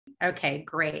Okay,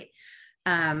 great.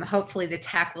 Hopefully the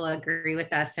tech will agree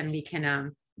with us and we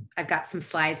can, I've got some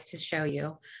slides to show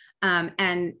you.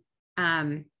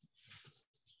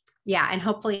 Yeah, and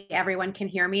hopefully everyone can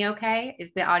hear me okay.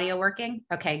 Is the audio working?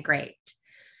 Okay, great.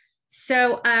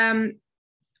 So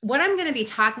what I'm going to be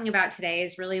talking about today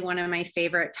is really one of my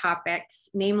favorite topics,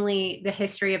 namely the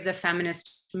history of the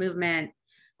feminist movement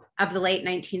of the late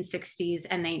 1960s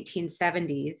and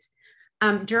 1970s.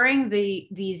 During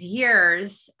these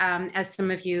years, as some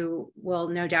of you will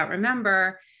no doubt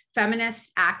remember,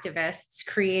 feminist activists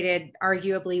created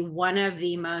arguably one of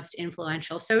the most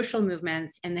influential social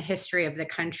movements in the history of the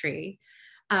country.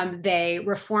 They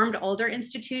reformed older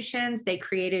institutions, they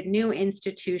created new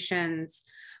institutions,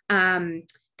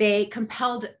 they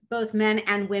compelled both men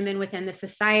and women within the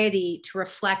society to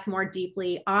reflect more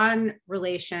deeply on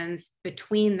relations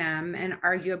between them and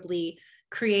arguably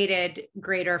created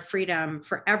greater freedom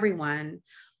for everyone.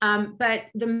 But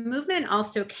the movement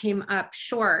also came up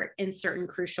short in certain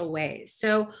crucial ways.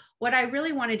 So what I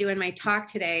really want to do in my talk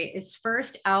today is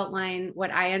first outline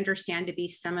what I understand to be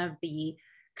some of the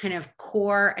kind of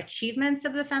core achievements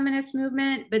of the feminist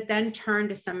movement, but then turn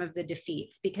to some of the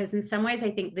defeats, because in some ways I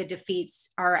think the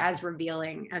defeats are as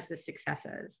revealing as the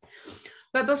successes.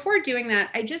 But before doing that,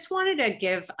 I just wanted to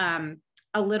give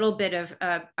a little bit of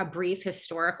a brief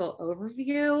historical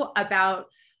overview about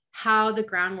how the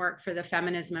groundwork for the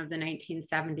feminism of the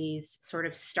 1970s sort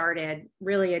of started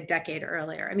really a decade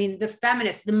earlier. I mean,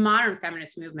 the modern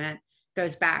feminist movement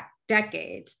goes back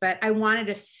decades, but I wanted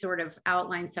to sort of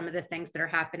outline some of the things that are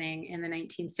happening in the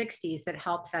 1960s that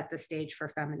help set the stage for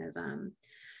feminism.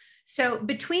 So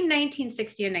between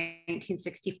 1960 and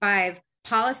 1965,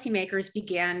 policymakers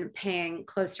began paying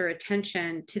closer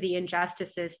attention to the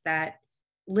injustices that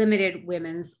limited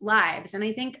women's lives. And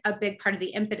I think a big part of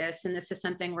the impetus, and this is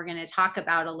something we're going to talk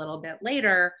about a little bit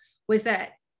later, was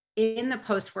that in the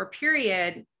post-war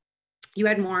period, you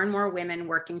had more and more women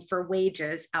working for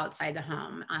wages outside the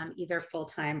home, either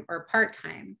full-time or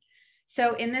part-time.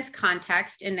 So in this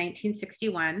context, in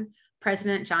 1961,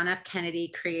 President John F.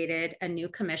 Kennedy created a new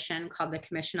commission called the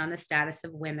Commission on the Status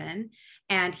of Women.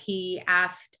 And he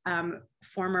asked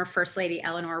former First Lady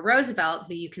Eleanor Roosevelt,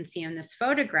 who you can see in this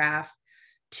photograph,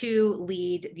 to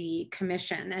lead the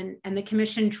commission. And the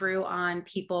commission drew on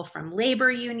people from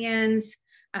labor unions,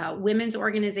 women's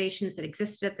organizations that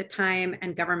existed at the time,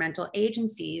 and governmental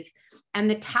agencies. And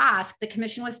the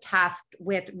commission was tasked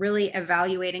with really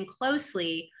evaluating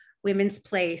closely women's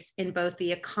place in both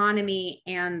the economy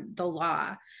and the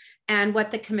law. And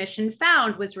what the commission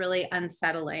found was really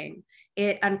unsettling.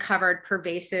 It uncovered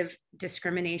pervasive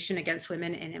discrimination against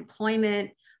women in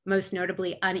employment, most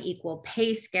notably unequal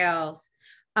pay scales,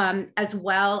 as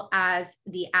well as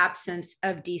the absence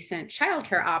of decent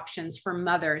childcare options for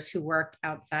mothers who worked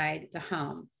outside the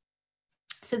home.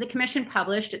 So the commission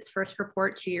published its first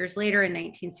report 2 years later in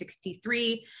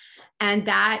 1963, and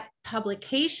that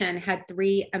publication had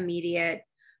three immediate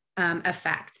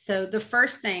effects. So the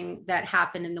first thing that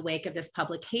happened in the wake of this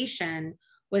publication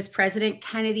was President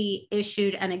Kennedy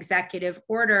issued an executive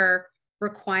order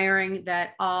requiring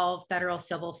that all federal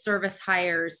civil service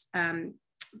hires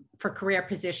for career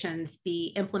positions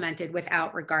be implemented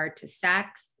without regard to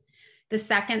sex. The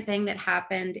second thing that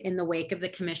happened in the wake of the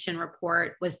commission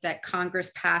report was that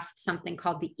Congress passed something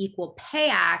called the Equal Pay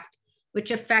Act,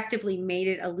 which effectively made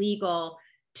it illegal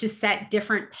to set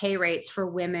different pay rates for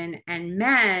women and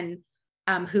men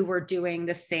who were doing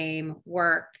the same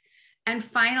work. And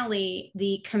finally,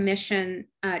 the commission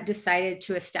decided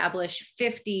to establish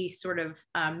 50 sort of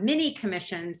mini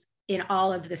commissions in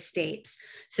all of the states,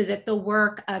 so that the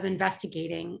work of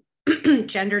investigating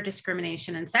gender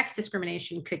discrimination and sex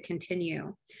discrimination could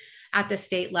continue at the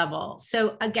state level.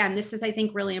 So again, this is, I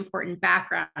think, really important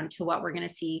background to what we're going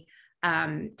to see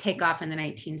take off in the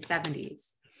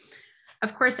 1970s.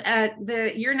 Of course,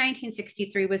 the year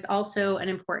 1963 was also an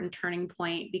important turning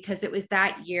point, because it was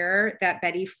that year that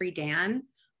Betty Friedan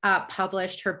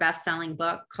published her best-selling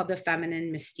book called The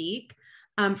Feminine Mystique.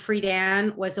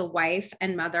 Friedan was a wife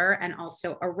and mother and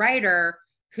also a writer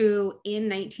who in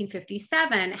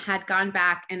 1957 had gone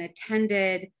back and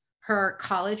attended her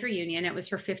college reunion. It was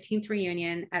her 15th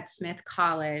reunion at Smith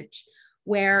College,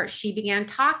 where she began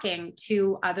talking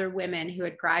to other women who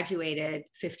had graduated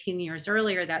 15 years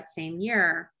earlier that same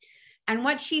year. And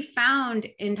what she found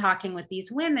in talking with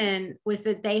these women was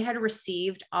that they had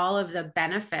received all of the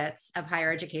benefits of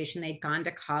higher education. They'd gone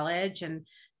to college and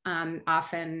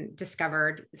often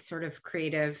discovered sort of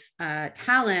creative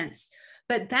talents,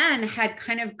 but then had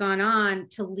kind of gone on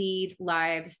to lead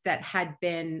lives that had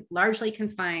been largely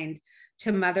confined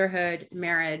to motherhood,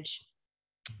 marriage,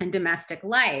 and domestic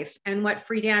life. And what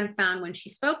Friedan found when she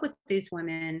spoke with these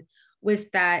women was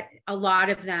that a lot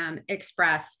of them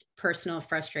expressed personal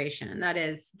frustration. That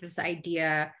is, this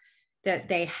idea that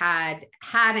they had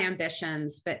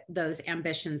ambitions, but those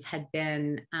ambitions had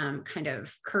been kind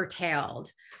of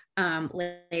curtailed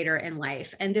later in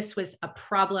life. And this was a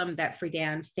problem that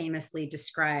Friedan famously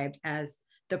described as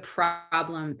the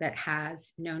problem that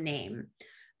has no name.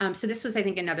 So this was, I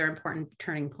think, another important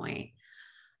turning point.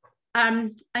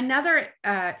 Another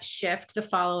shift the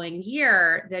following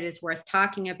year that is worth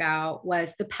talking about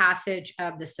was the passage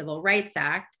of the Civil Rights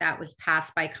Act that was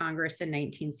passed by Congress in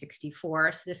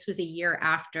 1964. So this was a year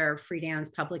after Friedan's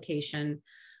publication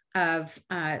of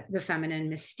The Feminine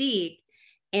Mystique.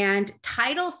 And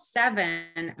Title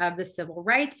VII of the Civil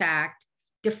Rights Act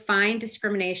defined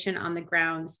discrimination on the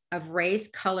grounds of race,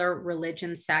 color,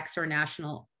 religion, sex, or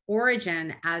national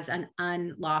origin as an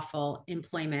unlawful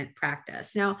employment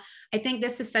practice. Now, I think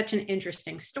this is such an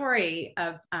interesting story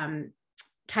of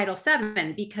Title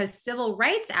VII because civil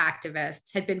rights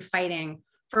activists had been fighting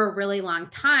for a really long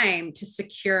time to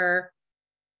secure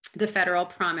the federal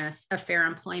promise of fair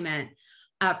employment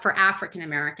for African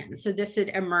Americans. So this had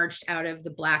emerged out of the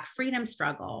Black freedom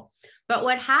struggle. But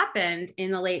what happened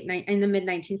in the mid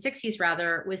 1960s,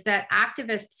 rather, was that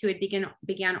activists who had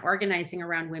began organizing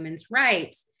around women's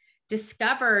rights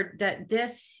discovered that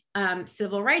this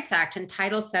Civil Rights Act and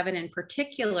Title VII in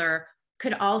particular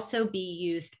could also be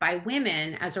used by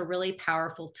women as a really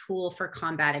powerful tool for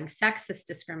combating sexist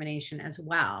discrimination as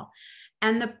well.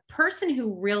 And the person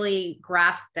who really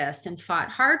grasped this and fought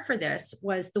hard for this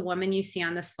was the woman you see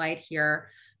on the slide here,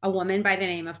 a woman by the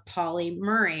name of Polly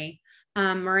Murray.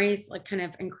 Murray's like kind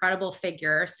of incredible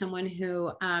figure, someone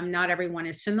who not everyone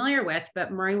is familiar with,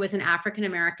 but Murray was an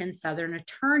African-American Southern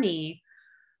attorney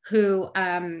who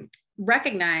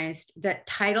recognized that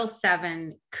Title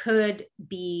VII could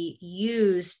be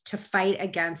used to fight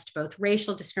against both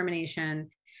racial discrimination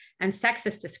and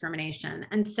sexist discrimination.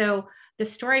 And so the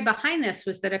story behind this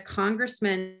was that a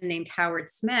congressman named Howard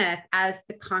Smith, as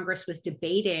the Congress was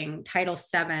debating Title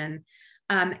VII,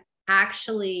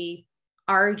 actually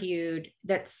argued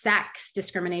that sex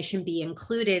discrimination be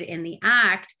included in the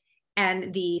act.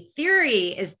 And the theory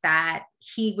is that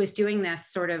he was doing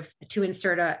this sort of to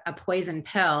insert a poison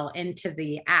pill into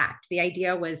the act. The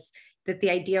idea was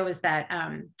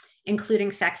that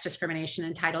including sex discrimination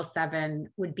in Title VII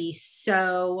would be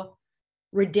so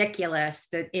ridiculous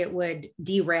that it would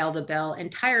derail the bill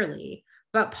entirely.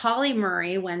 But Polly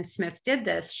Murray, when Smith did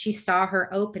this, she saw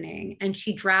her opening and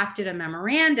she drafted a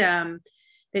memorandum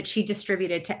that she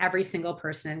distributed to every single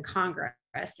person in Congress.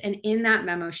 And in that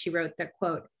memo, she wrote that,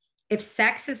 quote, "If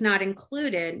sex is not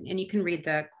included," and you can read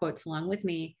the quotes along with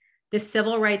me, "the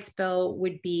civil rights bill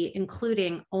would be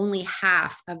including only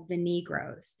half of the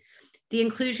Negroes. The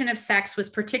inclusion of sex was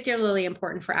particularly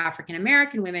important for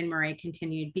African-American women," Murray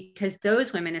continued, "because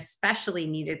those women especially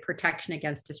needed protection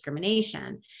against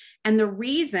discrimination." And the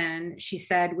reason, she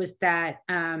said, was that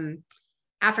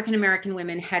African-American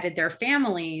women headed their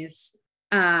families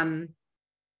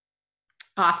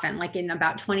often, like in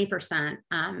about 20%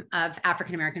 of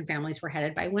African-American families were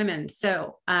headed by women.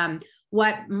 So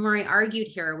what Murray argued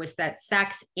here was that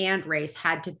sex and race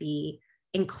had to be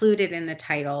included in the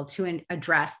title to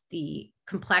address the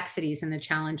complexities and the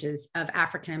challenges of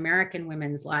African-American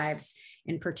women's lives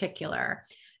in particular.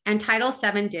 And Title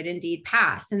VII did indeed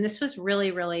pass. And this was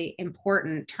really, really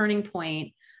important turning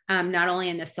point, not only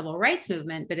in the civil rights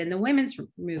movement, but in the women's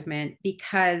movement,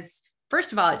 because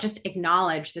first of all, it just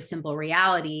acknowledged the simple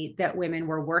reality that women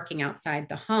were working outside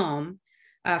the home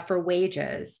for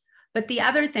wages. But the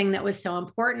other thing that was so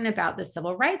important about the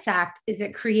Civil Rights Act is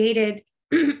it created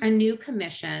a new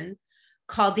commission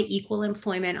called the Equal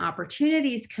Employment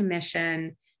Opportunities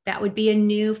Commission that would be a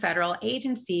new federal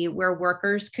agency where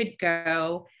workers could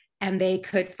go and they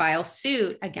could file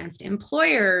suit against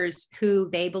employers who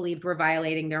they believed were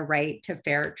violating their right to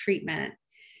fair treatment.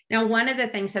 Now, one of the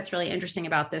things that's really interesting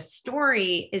about this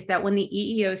story is that when the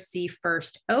EEOC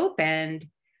first opened,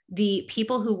 the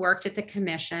people who worked at the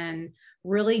commission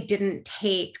really didn't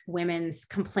take women's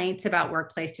complaints about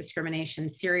workplace discrimination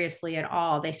seriously at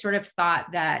all. They sort of thought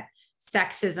that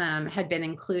sexism had been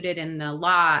included in the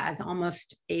law as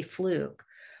almost a fluke.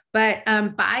 But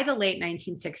by the late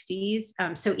 1960s,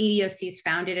 so EEOC is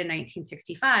founded in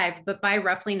 1965, but by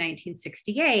roughly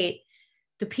 1968,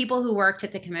 the people who worked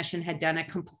at the commission had done a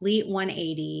complete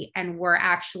 180 and were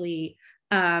actually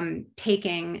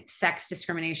taking sex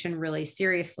discrimination really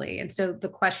seriously. And so the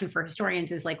question for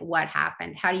historians is like, what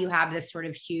happened? How do you have this sort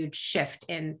of huge shift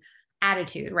in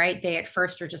attitude, right? They at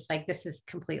first are just like, this is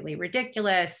completely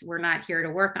ridiculous. We're not here to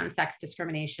work on sex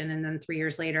discrimination. And then 3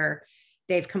 years later,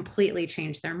 they've completely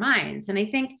changed their minds. And I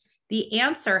think the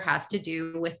answer has to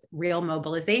do with real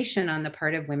mobilization on the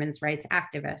part of women's rights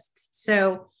activists.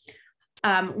 So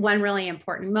one really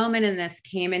important moment in this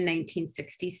came in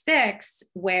 1966,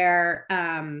 where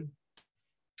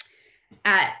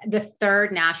at the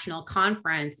third national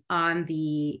conference on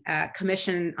the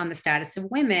Commission on the Status of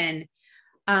Women,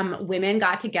 women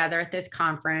got together at this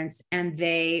conference and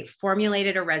they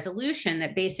formulated a resolution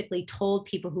that basically told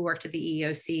people who worked at the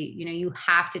EEOC, you know, you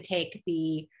have to take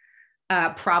the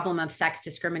problem of sex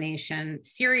discrimination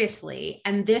seriously.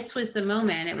 And this was the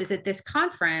moment, it was at this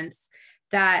conference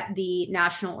that the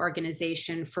National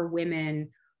Organization for Women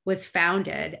was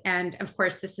founded. And of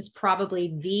course, this is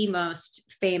probably the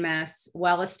most famous,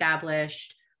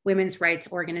 well-established women's rights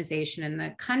organization in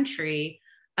the country,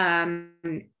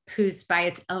 who's by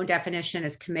its own definition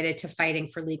is committed to fighting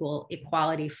for legal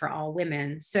equality for all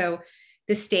women. So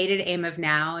the stated aim of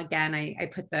NOW, again, I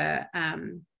put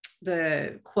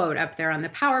the quote up there on the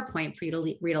PowerPoint for you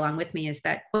to read along with me, is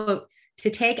that, quote, to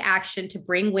take action to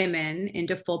bring women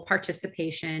into full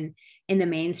participation in the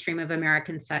mainstream of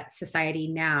American society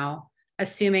now,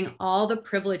 assuming all the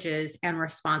privileges and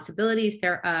responsibilities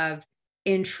thereof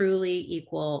in truly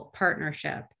equal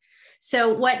partnership.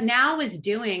 So what NOW was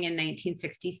doing in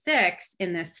 1966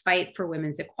 in this fight for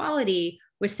women's equality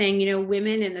was saying, you know,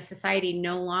 women in the society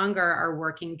no longer are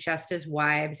working just as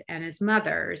wives and as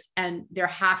mothers, and there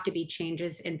have to be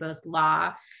changes in both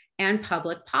law and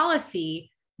public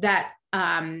policy that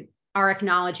are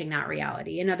acknowledging that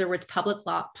reality. In other words, public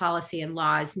law, policy and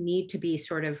laws need to be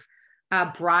sort of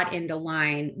brought into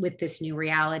line with this new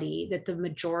reality that the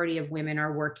majority of women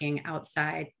are working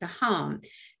outside the home.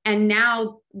 And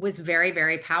NOW was very,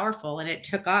 very powerful, and it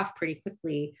took off pretty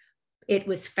quickly. It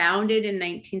was founded in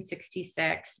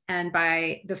 1966, and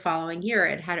by the following year,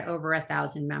 it had over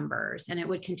 1,000 members, and it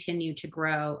would continue to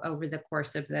grow over the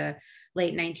course of the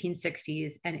late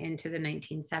 1960s and into the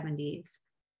 1970s.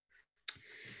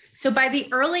 So by the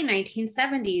early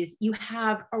 1970s, you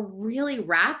have a really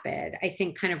rapid, I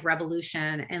think, kind of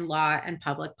revolution in law and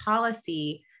public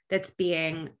policy that's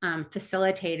being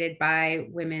facilitated by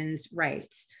women's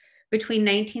rights. Between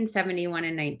 1971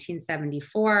 and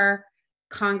 1974,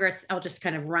 Congress, I'll just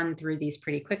kind of run through these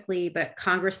pretty quickly, but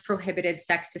Congress prohibited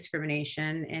sex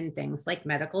discrimination in things like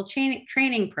medical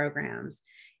training programs.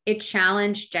 It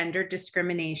challenged gender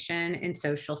discrimination in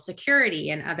Social Security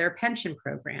and other pension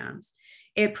programs.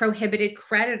 It prohibited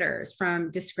creditors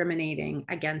from discriminating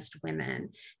against women.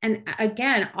 And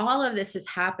again, all of this is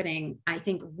happening, I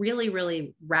think, really,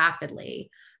 really rapidly.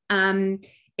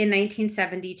 In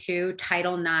 1972,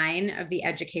 Title IX of the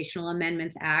Educational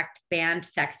Amendments Act banned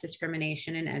sex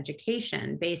discrimination in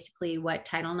education. Basically, what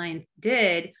Title IX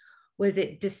did was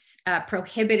it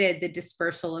prohibited the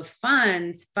dispersal of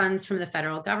funds from the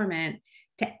federal government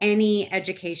to any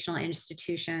educational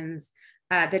institutions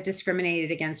that discriminated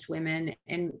against women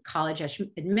in college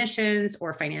admissions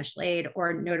or financial aid,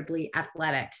 or notably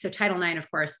athletics. So Title IX, of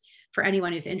course, for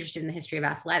anyone who's interested in the history of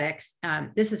athletics,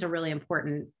 this is a really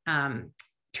important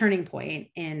turning point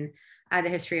in the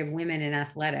history of women in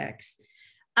athletics.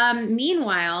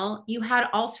 Meanwhile, you had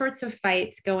all sorts of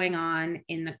fights going on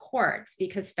in the courts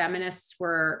because feminists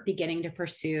were beginning to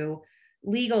pursue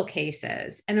legal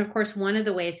cases. And of course, one of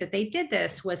the ways that they did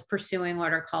this was pursuing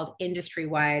what are called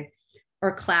industry-wide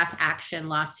or class action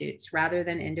lawsuits rather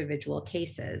than individual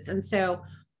cases. And so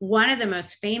one of the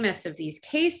most famous of these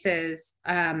cases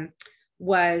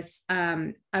was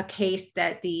a case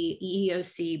that the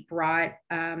EEOC brought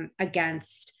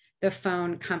against the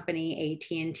phone company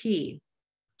AT&T.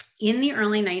 In the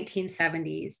early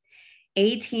 1970s,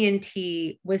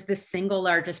 AT&T was the single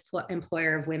largest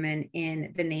employer of women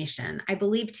in the nation. I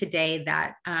believe today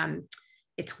that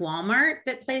it's Walmart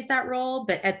that plays that role,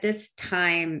 but at this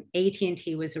time,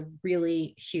 AT&T was a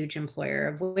really huge employer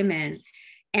of women.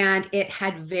 And it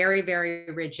had very, very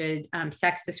rigid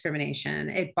sex discrimination.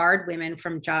 It barred women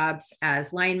from jobs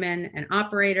as linemen and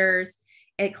operators.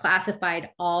 It classified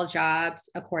all jobs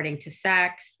according to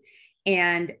sex.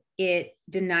 And it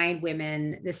denied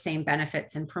women the same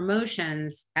benefits and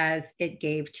promotions as it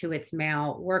gave to its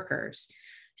male workers.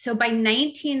 So by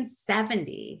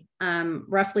 1970,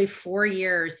 roughly 4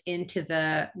 years into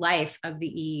the life of the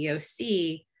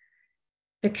EEOC,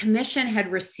 the commission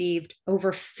had received over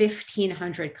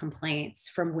 1,500 complaints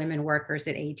from women workers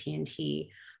at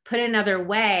AT&T. Put another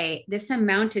way, this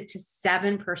amounted to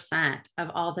 7% of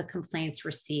all the complaints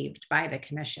received by the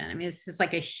commission. I mean, this is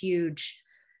like a huge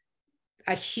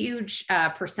a huge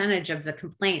percentage of the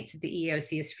complaints that the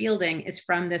EEOC is fielding is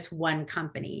from this one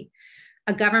company.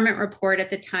 A government report at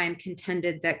the time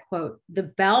contended that, quote, the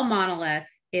Bell monolith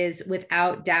is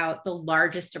without doubt the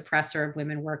largest oppressor of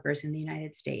women workers in the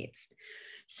United States.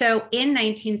 So in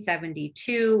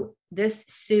 1972, this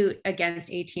suit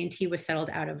against AT&T was settled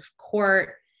out of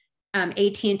court.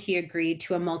 AT&T agreed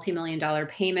to a multi-million-dollar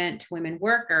payment to women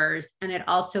workers, and it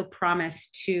also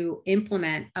promised to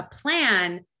implement a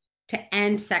plan to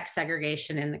end sex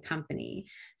segregation in the company.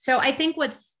 So I think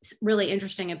what's really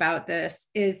interesting about this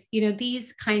is,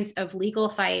 these kinds of legal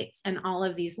fights and all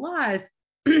of these laws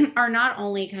are not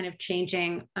only kind of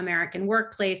changing American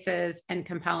workplaces and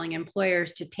compelling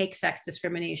employers to take sex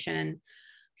discrimination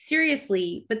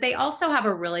seriously, but they also have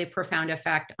a really profound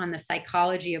effect on the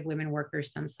psychology of women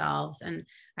workers themselves. And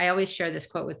I always share this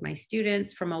quote with my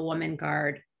students from a woman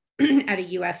guard at a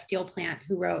US steel plant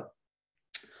who wrote,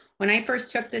 when I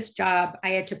first took this job, I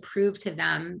had to prove to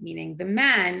them, meaning the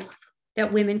men,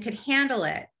 that women could handle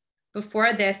it.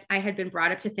 Before this, I had been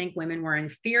brought up to think women were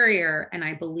inferior, and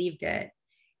I believed it.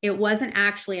 It wasn't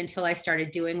actually until I started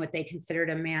doing what they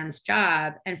considered a man's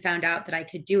job and found out that I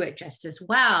could do it just as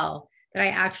well that I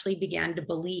actually began to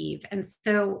believe. And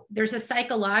so there's a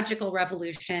psychological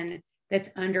revolution that's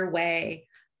underway,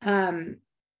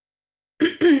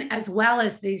 as well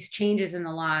as these changes in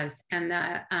the laws and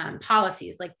the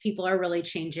policies. Like, people are really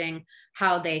changing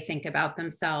how they think about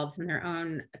themselves and their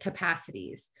own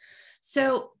capacities.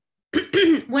 So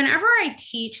whenever I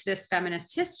teach this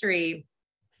feminist history,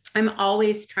 I'm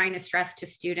always trying to stress to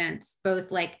students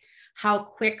both like how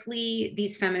quickly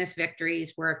these feminist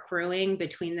victories were accruing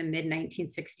between the mid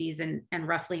 1960s and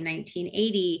roughly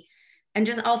 1980, and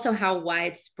just also how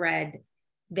widespread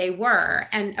they were.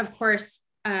 And of course,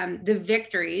 the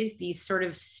victories, these sort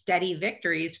of steady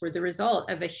victories, were the result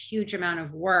of a huge amount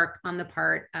of work on the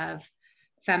part of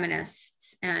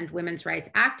feminists and women's rights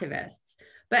activists.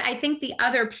 But I think the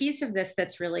other piece of this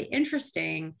that's really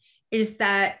interesting is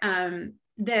that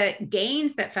the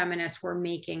gains that feminists were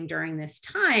making during this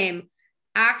time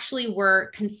actually were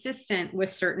consistent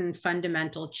with certain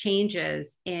fundamental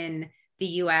changes in the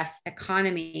US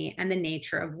economy and the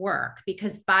nature of work.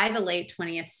 Because by the late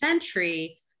 20th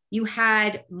century, you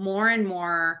had more and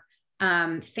more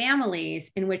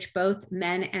families in which both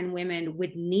men and women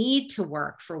would need to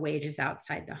work for wages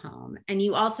outside the home. And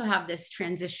you also have this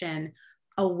transition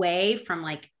away from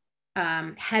like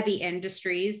heavy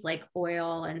industries like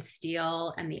oil and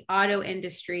steel and the auto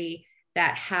industry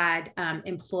that had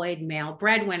employed male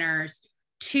breadwinners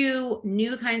to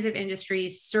new kinds of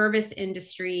industries, service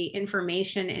industry,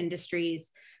 information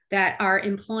industries that are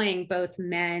employing both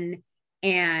men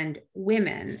and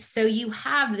women. So you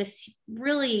have this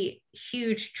really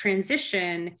huge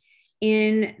transition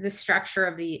in the structure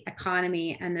of the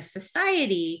economy and the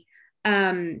society,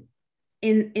 in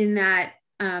that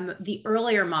the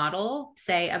earlier model,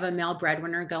 say, of a male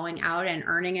breadwinner going out and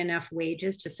earning enough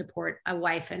wages to support a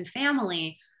wife and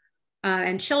family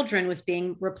and children was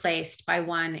being replaced by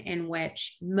one in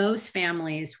which most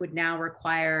families would now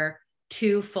require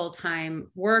 2 full-time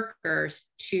workers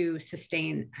to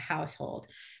sustain a household.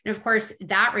 And of course,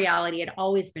 that reality had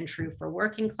always been true for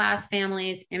working class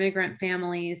families, immigrant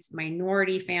families,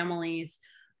 minority families.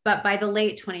 But by the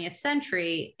late 20th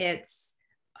century, it's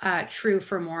true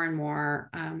for more and more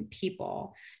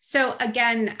people. So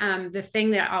again, the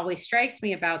thing that always strikes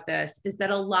me about this is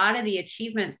that a lot of the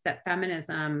achievements that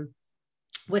feminism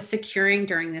was securing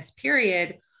during this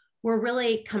period were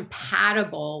really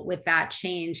compatible with that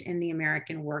change in the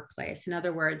American workplace. In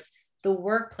other words, the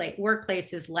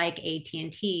workplaces like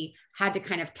AT&T had to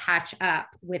kind of catch up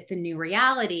with the new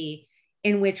reality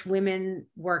in which women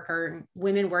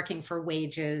working for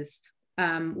wages,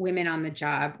 women on the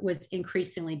job, was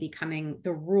increasingly becoming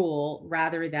the rule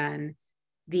rather than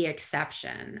the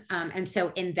exception. And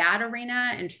so in that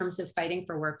arena, in terms of fighting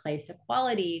for workplace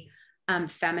equality,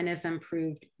 feminism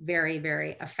proved very,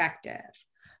 very effective.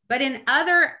 But in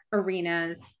other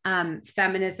arenas,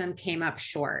 feminism came up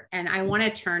short. And I want to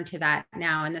turn to that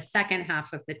now in the second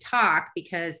half of the talk,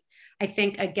 because I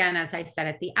think, again, as I said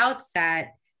at the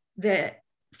outset, the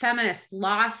feminist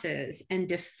losses and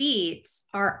defeats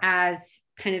are as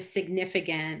kind of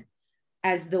significant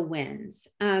as the wins.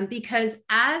 Because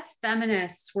as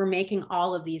feminists were making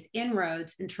all of these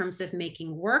inroads in terms of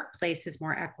making workplaces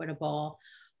more equitable,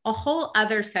 a whole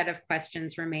other set of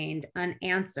questions remained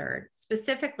unanswered,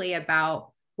 specifically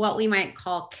about what we might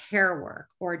call care work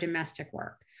or domestic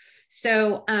work.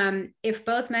 So if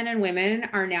both men and women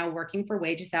are now working for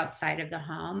wages outside of the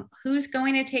home, who's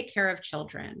going to take care of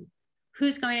children?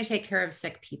 Who's going to take care of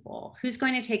sick people? Who's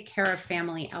going to take care of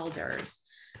family elders?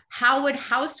 How would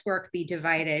housework be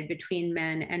divided between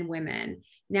men and women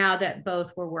now that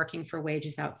both were working for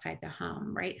wages outside the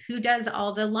home, right? Who does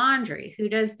all the laundry? Who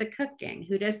does the cooking?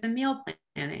 Who does the meal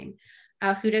planning?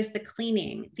 Who does the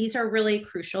cleaning? These are really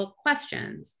crucial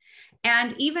questions.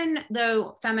 And even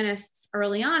though feminists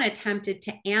early on attempted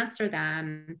to answer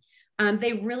them,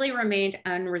 they really remained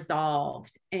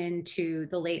unresolved into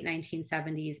the late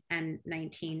 1970s and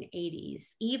 1980s,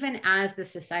 even as the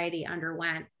society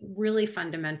underwent really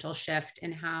fundamental shift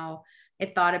in how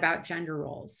it thought about gender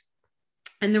roles.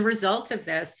 And the result of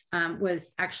this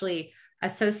was actually a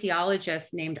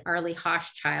sociologist named Arlie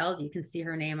Hochschild. You can see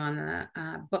her name on the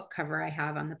book cover I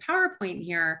have on the PowerPoint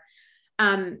here.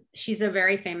 She's a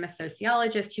very famous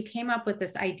sociologist who came up with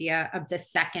this idea of the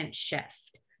second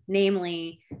shift,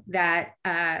 namely that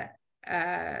that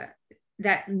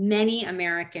many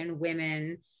American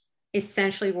women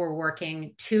essentially were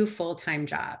working two full-time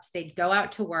jobs. They'd go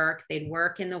out to work, they'd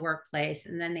work in the workplace,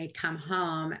 and then they'd come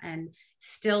home and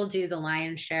still do the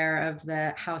lion's share of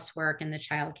the housework and the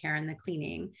childcare and the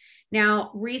cleaning.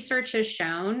 Now, research has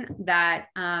shown that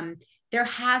there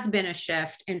has been a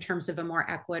shift in terms of a more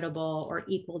equitable or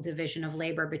equal division of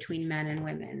labor between men and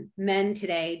women. Men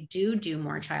today do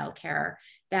more childcare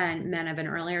than men of an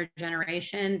earlier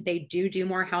generation. They do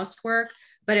more housework,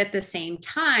 but at the same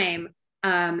time,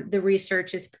 the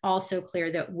research is also clear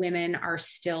that women are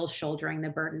still shouldering the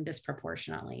burden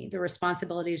disproportionately. The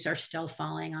responsibilities are still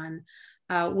falling on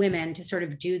women to sort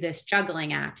of do this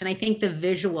juggling act. And I think the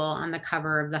visual on the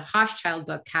cover of the Hochschild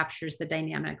book captures the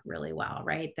dynamic really well,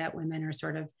 right? That women are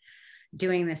sort of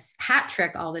doing this hat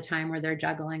trick all the time where they're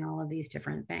juggling all of these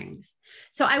different things.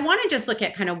 So I want to just look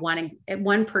at kind of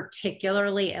one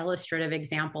particularly illustrative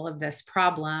example of this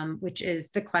problem, which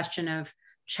is the question of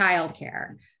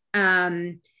childcare.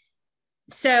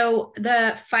 So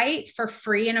the fight for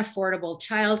free and affordable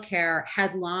childcare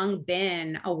had long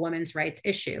been a women's rights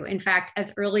issue. In fact,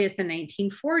 as early as the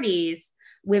 1940s,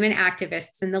 women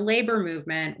activists in the labor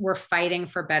movement were fighting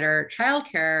for better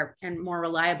childcare and more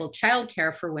reliable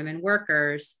childcare for women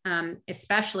workers,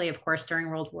 especially, of course, during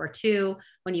World War II,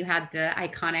 when you had the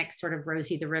iconic sort of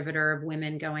Rosie the Riveter of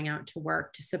women going out to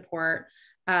work to support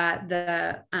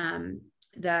the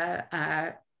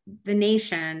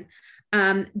nation.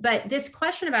 But this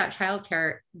question about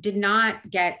childcare did not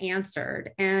get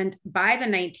answered. And by the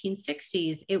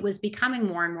 1960s, it was becoming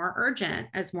more and more urgent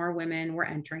as more women were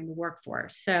entering the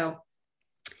workforce. So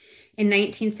in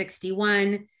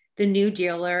 1961, a new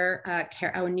dealer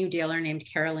named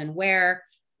Carolyn Ware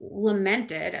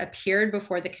appeared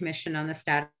before the Commission on the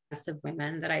Status of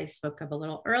Women that I spoke of a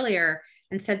little earlier,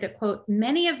 and said that, quote,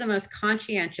 many of the most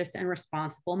conscientious and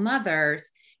responsible mothers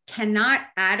cannot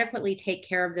adequately take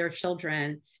care of their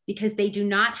children because they do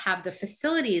not have the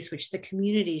facilities which the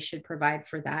community should provide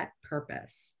for that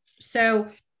purpose. So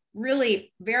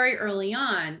really very early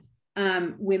on,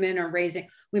 women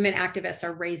activists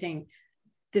are raising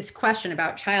this question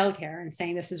about childcare and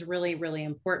saying this is really, really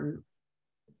important.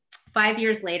 5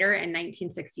 years later, in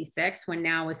 1966, when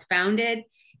NOW was founded,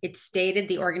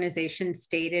 the organization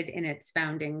stated in its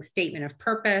founding statement of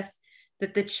purpose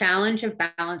that the challenge of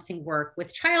balancing work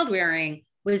with child rearing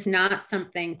was not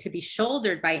something to be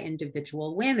shouldered by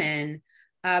individual women,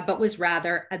 but was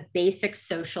rather a basic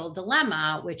social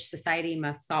dilemma which society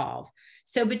must solve.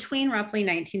 So between roughly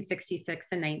 1966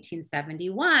 and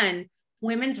 1971,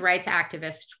 women's rights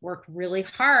activists worked really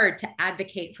hard to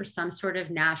advocate for some sort of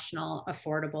national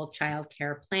affordable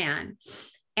childcare plan.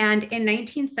 And in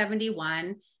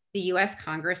 1971, the US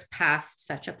Congress passed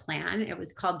such a plan. It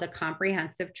was called the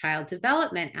Comprehensive Child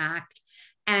Development Act.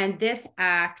 And this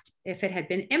act, if it had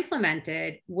been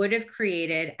implemented, would have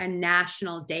created a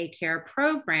national daycare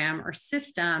program or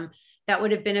system that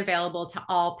would have been available to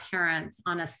all parents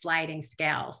on a sliding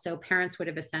scale. So parents would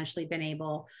have essentially been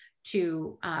able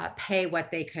to pay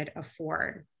what they could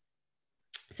afford.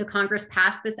 So Congress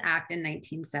passed this act in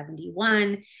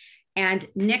 1971. And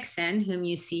Nixon, whom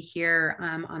you see here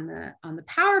on the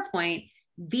PowerPoint,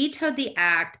 vetoed the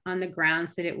act on the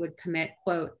grounds that it would commit,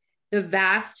 quote, the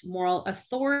vast moral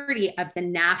authority of the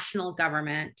national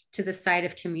government to the side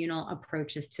of communal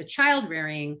approaches to child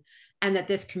rearing, and that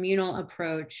this communal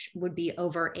approach would be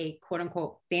over a, quote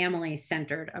unquote,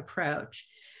 family-centered approach.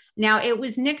 Now, it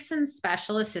was Nixon's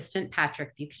special assistant,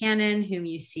 Patrick Buchanan, whom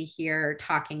you see here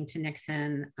talking to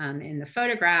Nixon in the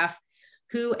photograph,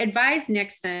 who advised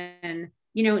Nixon,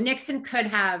 Nixon could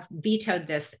have vetoed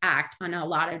this act on a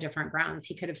lot of different grounds.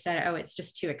 He could have said, oh, it's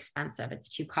just too expensive, it's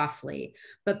too costly.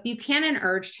 But Buchanan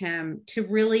urged him to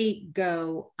really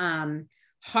go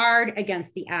hard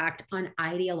against the act on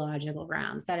ideological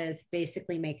grounds. That is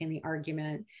basically making the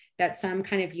argument that some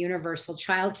kind of universal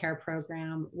childcare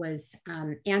program was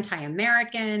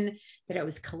anti-American, that it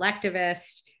was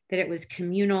collectivist, that it was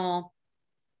communal.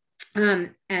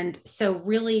 And so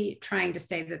really trying to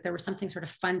say that there was something sort of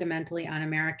fundamentally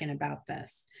un-American about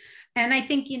this. And I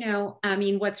think,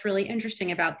 what's really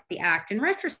interesting about the act in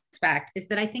retrospect is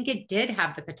that I think it did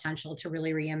have the potential to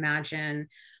really reimagine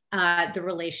the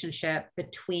relationship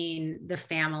between the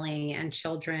family and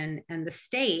children and the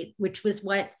state, which was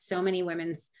what so many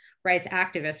women's rights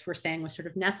activists were saying was sort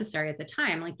of necessary at the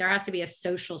time. Like there has to be a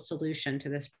social solution to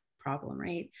this problem,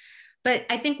 right? But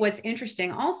I think what's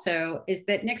interesting also is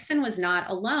that Nixon was not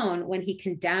alone when he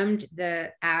condemned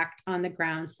the act on the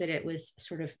grounds that it was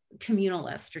sort of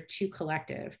communalist or too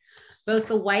collective. Both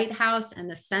the White House and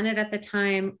the Senate at the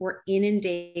time were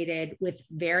inundated with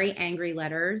very angry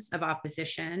letters of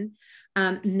opposition,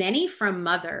 many from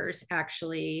mothers,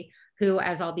 actually, who,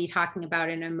 as I'll be talking about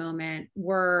in a moment,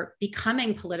 were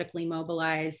becoming politically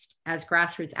mobilized as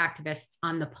grassroots activists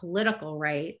on the political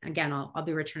right. Again, I'll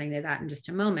be returning to that in just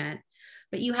a moment.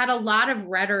 But you had a lot of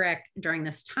rhetoric during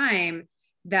this time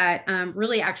that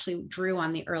really actually drew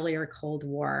on the earlier Cold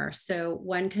War. So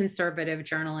one conservative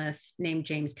journalist named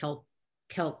James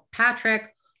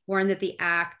Kilpatrick warned that the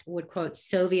act would, quote,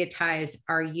 Sovietize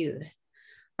our youth.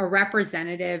 A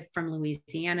representative from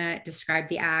Louisiana described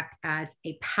the act as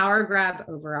a power grab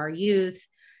over our youth,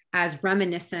 as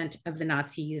reminiscent of the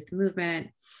Nazi youth movement.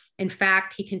 In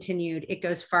fact, he continued, it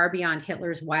goes far beyond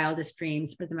Hitler's wildest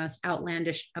dreams or the most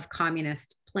outlandish of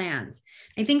communist plans.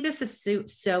 I think this is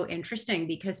so interesting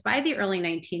because by the early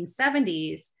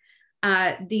 1970s,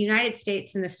 the United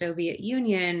States and the Soviet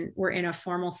Union were in a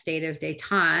formal state of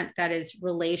détente. That is,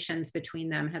 relations between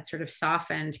them had sort of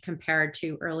softened compared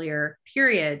to earlier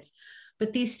periods.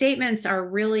 But these statements are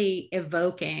really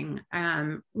evoking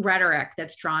rhetoric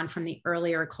that's drawn from the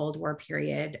earlier Cold War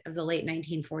period of the late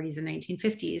 1940s and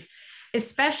 1950s,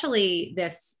 especially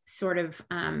this sort of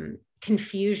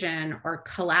confusion or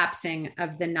collapsing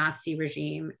of the Nazi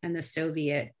regime and the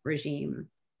Soviet regime.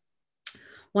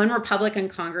 One Republican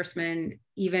congressman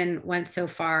even went so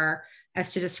far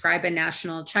as to describe a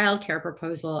national child care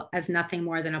proposal as nothing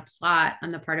more than a plot on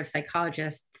the part of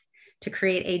psychologists to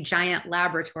create a giant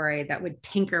laboratory that would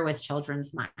tinker with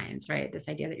children's minds, right? This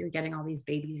idea that you're getting all these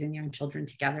babies and young children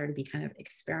together to be kind of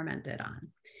experimented on.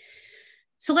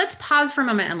 So let's pause for a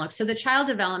moment and look. So the Child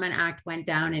Development Act went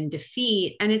down in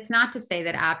defeat. And it's not to say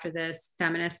that after this,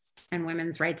 feminists and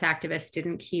women's rights activists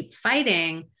didn't keep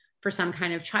fighting for some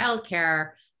kind of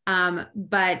childcare,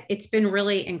 but it's been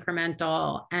really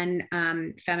incremental, and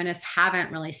feminists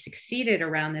haven't really succeeded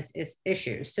around this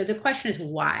issue. So the question is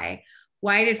why?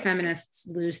 Why did feminists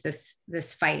lose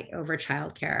this fight over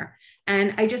childcare?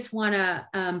 And I just want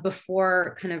to,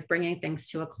 before kind of bringing things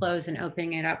to a close and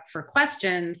opening it up for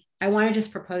questions, I want to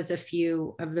just propose a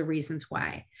few of the reasons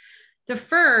why. The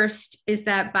first is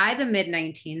that by the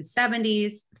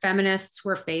mid-1970s, feminists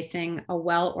were facing a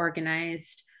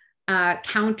well-organized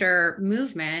counter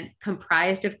movement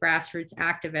comprised of grassroots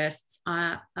activists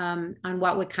on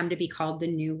what would come to be called the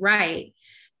New Right.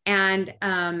 And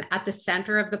at the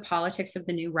center of the politics of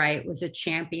the New Right was a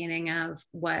championing of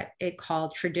what it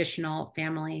called traditional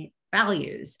family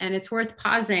values. And it's worth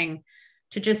pausing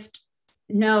to just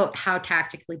note how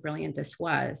tactically brilliant this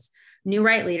was. New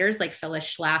Right leaders like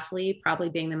Phyllis Schlafly, probably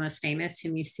being the most famous,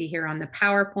 whom you see here on the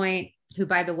PowerPoint, who,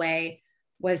 by the way,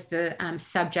 was the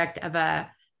subject of a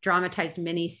dramatized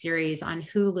miniseries on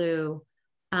Hulu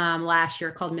last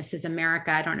year called Mrs.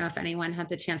 America. I don't know if anyone had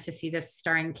the chance to see this,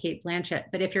 starring Cate Blanchett,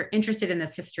 but if you're interested in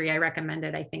this history, I recommend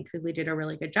it. I think Hulu did a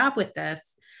really good job with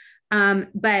this.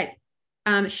 But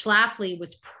Schlafly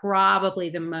was probably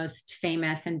the most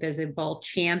famous and visible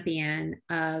champion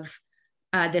of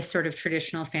this sort of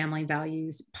traditional family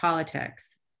values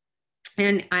politics.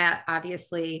 And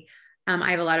obviously,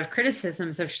 I have a lot of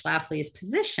criticisms of Schlafly's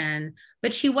position,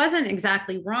 but she wasn't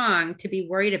exactly wrong to be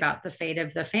worried about the fate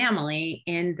of the family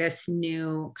in this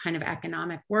new kind of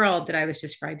economic world that I was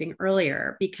describing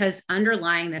earlier, because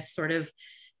underlying this sort of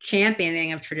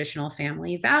championing of traditional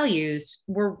family values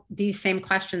were these same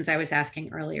questions I was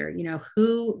asking earlier. You know,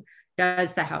 who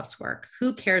does the housework?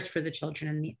 Who cares for the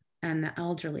children and the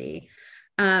elderly?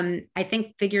 I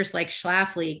think figures like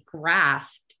Schlafly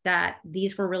grasped that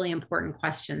these were really important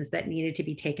questions that needed to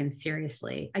be taken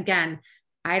seriously. Again,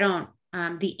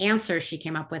 the answers she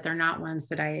came up with are not ones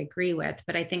that I agree with,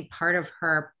 but I think part of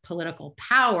her political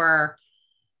power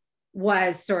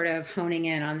was sort of honing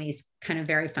in on these kind of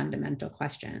very fundamental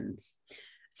questions.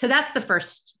 So that's the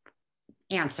first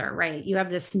answer, right? You have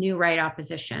this new right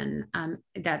opposition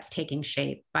that's taking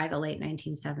shape by the late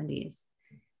 1970s.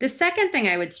 The second thing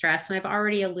I would stress, and I've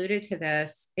already alluded to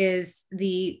this, is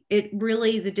the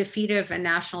defeat of a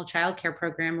national childcare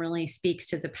program really speaks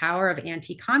to the power of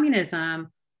anti-communism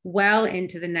well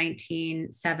into the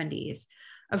 1970s.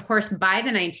 Of course, by the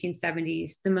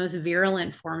 1970s, the most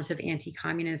virulent forms of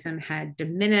anti-communism had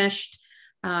diminished,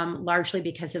 largely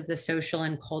because of the social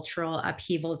and cultural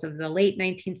upheavals of the late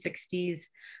 1960s.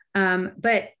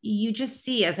 But you just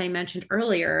see, as I mentioned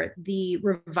earlier, the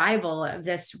revival of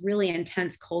this really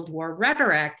intense Cold War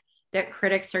rhetoric that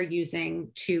critics are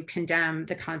using to condemn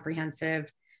the Comprehensive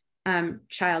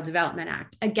Child Development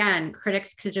Act. Again,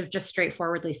 critics could have just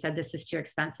straightforwardly said, this is too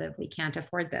expensive, we can't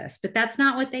afford this. But that's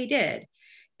not what they did.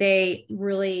 They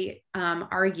really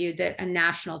argued that a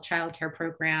national child care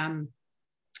program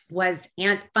was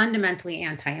fundamentally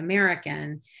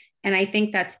anti-American. And I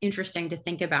think that's interesting to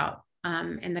think about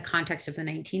in the context of the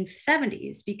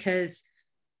 1970s, because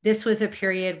this was a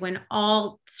period when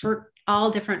all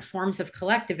different forms of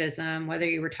collectivism, whether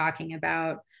you were talking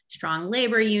about strong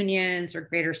labor unions or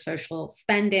greater social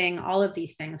spending, all of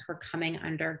these things were coming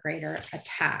under greater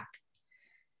attack.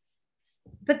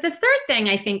 But the third thing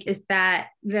I think is that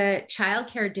the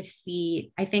childcare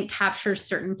defeat, I think, captures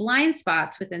certain blind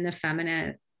spots within the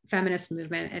feminist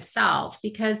movement itself,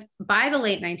 because by the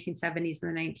late 1970s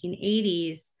and the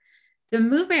 1980s, the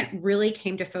movement really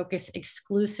came to focus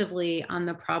exclusively on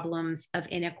the problems of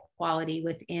inequality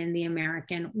within the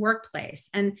American workplace.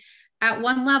 And at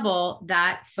one level,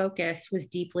 that focus was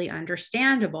deeply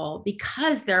understandable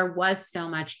because there was so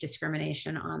much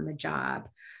discrimination on the job,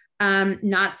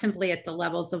 not simply at the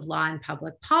levels of law and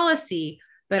public policy,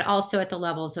 but also at the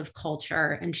levels of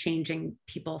culture and changing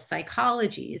people's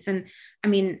psychologies. And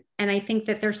I think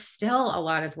that there's still a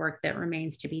lot of work that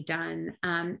remains to be done,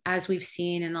 as we've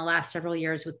seen in the last several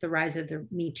years with the rise of the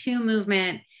Me Too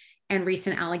movement and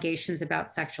recent allegations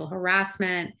about sexual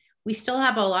harassment. We still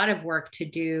have a lot of work to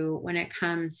do when it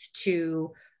comes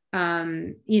to,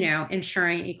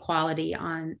 ensuring equality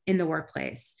in the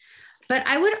workplace. But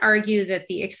I would argue that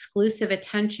the exclusive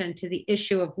attention to the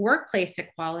issue of workplace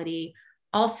equality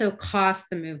also cost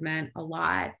the movement a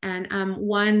lot. And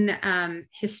one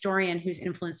historian who's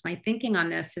influenced my thinking on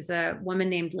this is a woman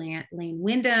named Lane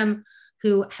Wyndham,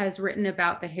 who has written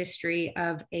about the history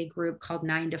of a group called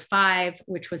 9 to 5,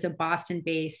 which was a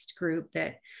Boston-based group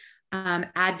that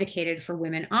advocated for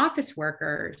women office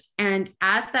workers. And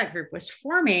as that group was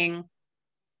forming,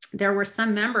 there were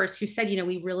some members who said,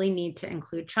 we really need to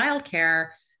include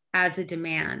childcare as a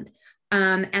demand.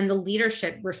 And the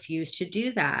leadership refused to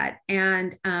do that.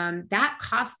 And that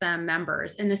cost them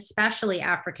members, and especially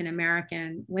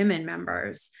African-American women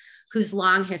members, whose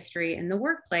long history in the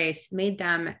workplace made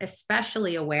them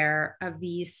especially aware of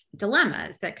these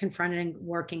dilemmas that confronted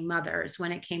working mothers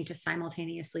when it came to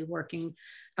simultaneously working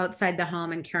outside the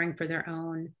home and caring for their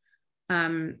own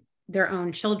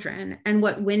children. And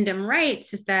what Wyndham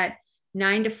writes is that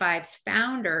 9 to 5's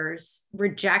founders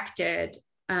rejected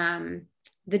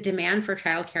the demand for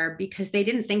childcare because they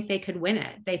didn't think they could win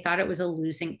it. They thought it was a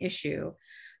losing issue.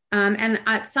 And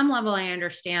at some level, I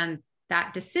understand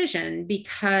that decision,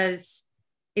 because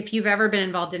if you've ever been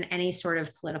involved in any sort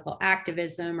of political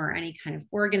activism or any kind of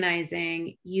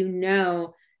organizing, you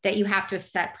know that you have to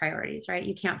set priorities, right?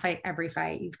 You can't fight every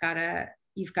fight. You've got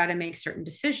to make certain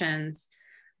decisions.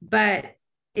 But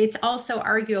it's also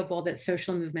arguable that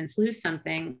social movements lose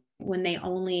something when they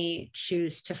only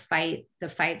choose to fight the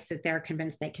fights that they're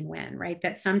convinced they can win, right?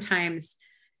 That sometimes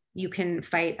you can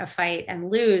fight a fight and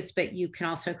lose, but you can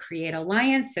also create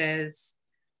alliances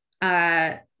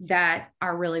that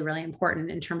are really, really important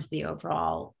in terms of the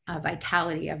overall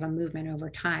vitality of a movement over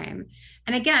time.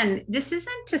 And again, this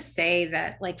isn't to say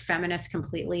that feminists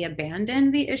completely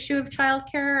abandoned the issue of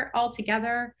childcare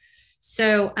altogether.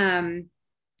 So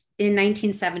in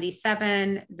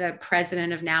 1977, the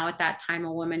president of Now at that time,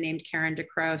 a woman named Karen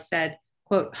DeCrow, said,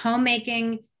 quote,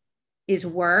 "Homemaking is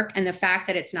work, and the fact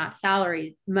that it's not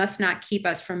salary must not keep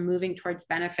us from moving towards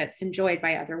benefits enjoyed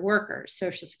by other workers,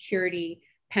 Social Security,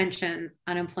 pensions,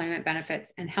 unemployment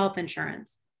benefits, and health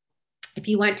insurance." If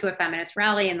you went to a feminist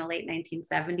rally in the late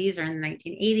 1970s or in the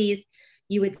 1980s,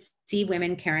 you would see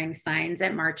women carrying signs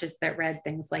at marches that read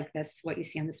things like this, what you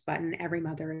see on this button: "Every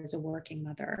mother is a working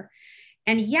mother."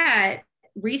 And yet,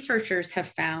 researchers have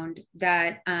found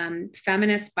that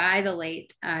feminists by the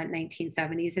late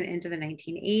 1970s and into the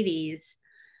 1980s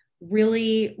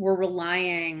really were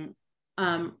relying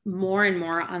more and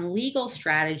more on legal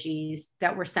strategies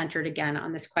that were centered again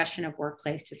on this question of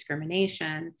workplace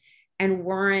discrimination, and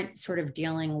weren't sort of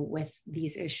dealing with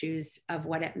these issues of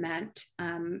what it meant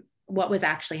what was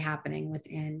actually happening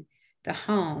within the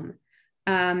home.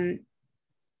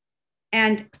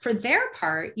 And for their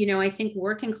part, you know, I think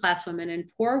working class women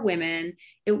and poor women,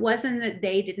 it wasn't that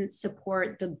they didn't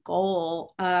support the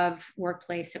goal of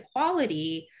workplace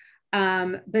equality,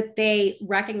 but they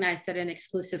recognized that an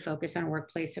exclusive focus on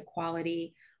workplace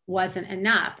equality wasn't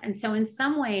enough. And so in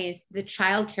some ways, the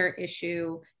childcare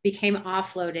issue became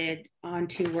offloaded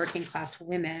onto working class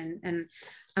women.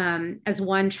 And as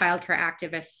one childcare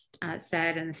activist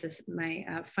said, and this is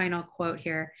my final quote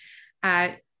here,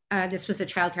 this was a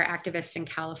childcare activist in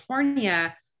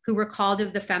California who recalled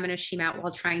of the feminist she met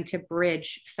while trying to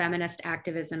bridge feminist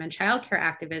activism and childcare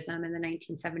activism in the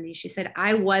 1970s. She said,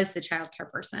 I was the childcare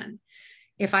person.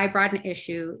 If I brought an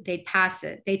issue, they'd pass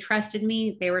it. They trusted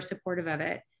me. They were supportive of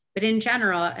it. But in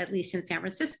general, at least in San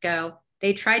Francisco,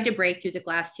 they tried to break through the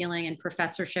glass ceiling in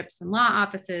professorships and law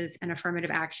offices and affirmative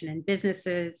action in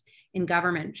businesses, in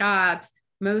government jobs.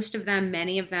 Most of them,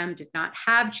 many of them did not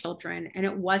have children, and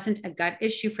it wasn't a gut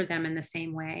issue for them in the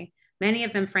same way. Many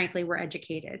of them, frankly, were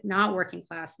educated, not working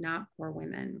class, not poor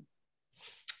women.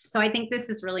 So I think this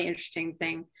is really interesting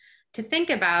thing to think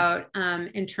about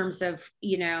in terms of,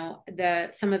 you know,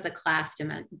 some of the class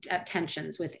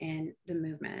tensions within the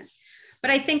movement.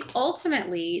 But I think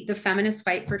ultimately the feminist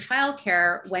fight for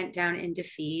childcare went down in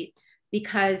defeat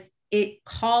because it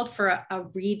called for a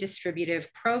redistributive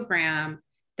program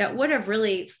that would have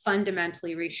really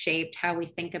fundamentally reshaped how we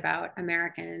think about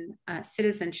American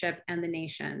citizenship and the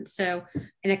nation. So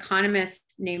an economist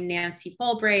named Nancy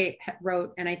Fulbright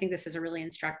wrote, and I think this is a really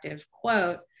instructive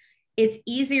quote, it's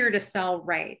easier to sell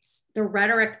rights. The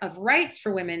rhetoric of rights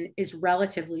for women is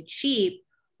relatively cheap,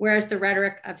 whereas the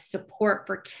rhetoric of support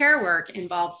for care work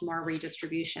involves more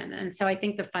redistribution. And so I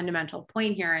think the fundamental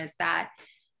point here is that,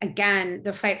 again,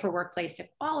 the fight for workplace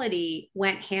equality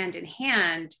went hand in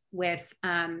hand with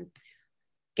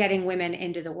getting women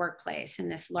into the workplace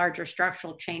and this larger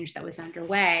structural change that was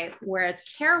underway, whereas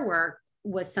care work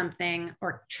was something,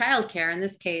 or childcare in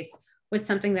this case, was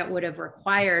something that would have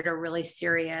required a really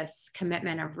serious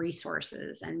commitment of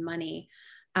resources and money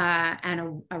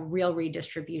and a real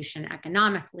redistribution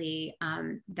economically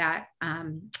that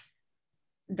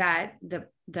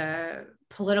the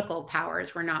political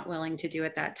powers were not willing to do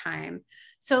at that time.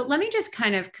 So let me just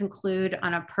kind of conclude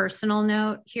on a personal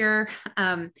note here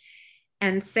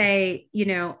and say, you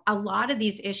know, a lot of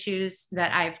these issues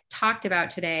that I've talked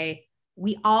about today,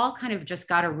 we all kind of just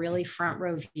got a really front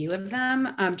row view of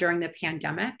them during the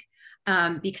pandemic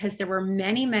because there were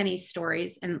many, many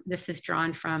stories, and this is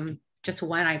drawn from just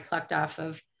one I plucked off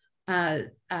of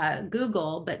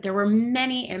Google, but there were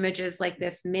many images like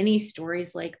this, many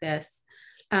stories like this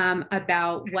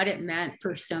about what it meant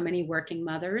for so many working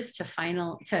mothers to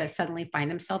suddenly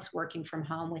find themselves working from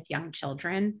home with young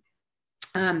children.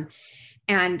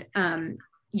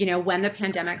 You know, when the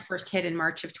pandemic first hit in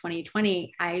March of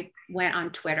 2020, I went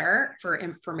on Twitter for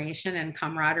information and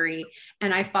camaraderie,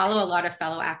 and I follow a lot of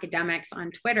fellow academics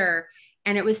on Twitter.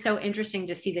 And it was so interesting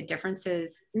to see the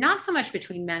differences, not so much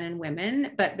between men and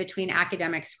women, but between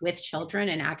academics with children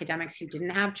and academics who didn't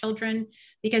have children.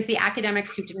 Because the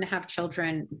academics who didn't have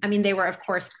children, I mean, they were, of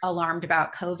course, alarmed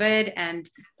about COVID and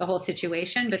the whole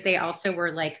situation, but they also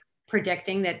were like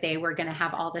predicting that they were going to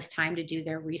have all this time to do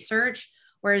their research.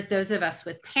 Whereas those of us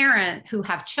with parents who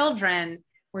have children,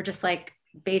 we're just like,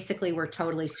 basically, we're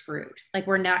totally screwed. Like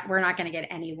we're not going to get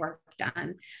any work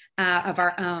done of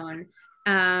our own.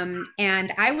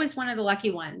 And I was one of the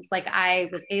lucky ones. Like I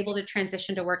was able to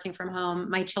transition to working from home.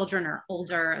 My children are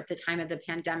older at the time of the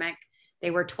pandemic.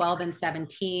 They were 12 and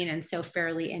 17 and so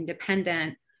fairly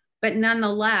independent. But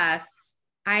nonetheless,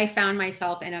 I found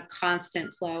myself in a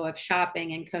constant flow of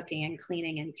shopping and cooking and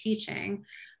cleaning and teaching.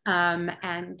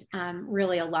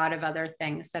 Really a lot of other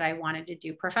things that I wanted to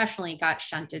do professionally got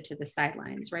shunted to the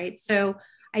sidelines, right? So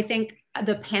I think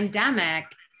the pandemic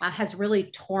has really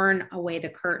torn away the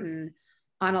curtain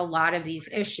on a lot of these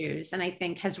issues. And I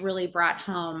think has really brought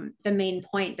home the main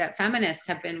point that feminists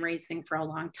have been raising for a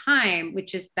long time,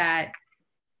 which is that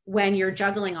when you're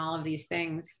juggling all of these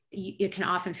things, you can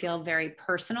often feel very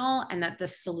personal and that the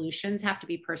solutions have to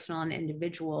be personal and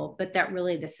individual, but that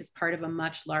really this is part of a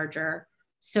much larger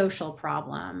social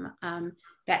problem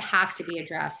that has to be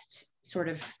addressed sort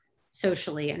of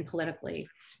socially and politically,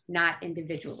 not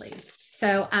individually.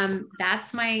 So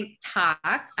that's my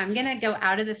talk. I'm gonna go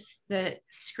out of the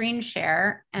screen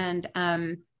share and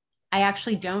I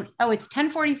actually don't, oh, it's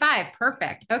 10:45,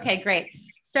 perfect. Okay, great.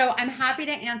 So I'm happy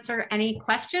to answer any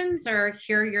questions or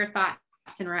hear your thoughts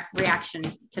and reaction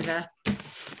to the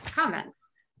comments.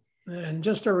 And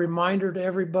just a reminder to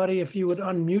everybody, if you would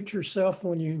unmute yourself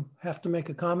when you have to make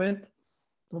a comment,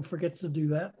 don't forget to do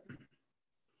that.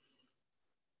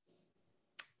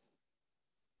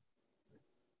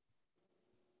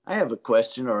 I have a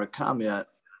question or a comment.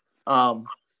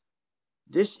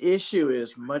 This issue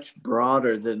is much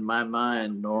broader than my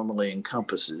mind normally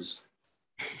encompasses.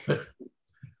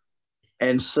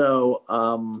 And so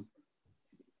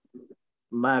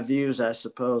my views, I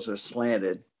suppose, are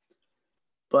slanted.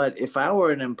 But if I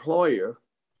were an employer,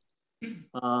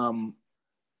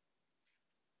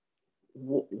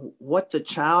 what the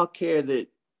child care that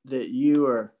you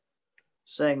are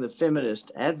saying the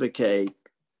feminists advocate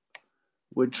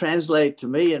would translate to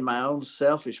me in my own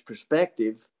selfish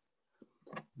perspective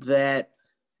that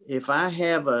if I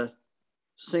have a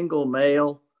single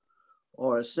male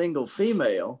or a single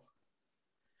female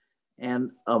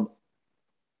and a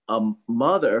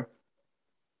mother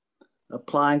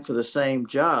applying for the same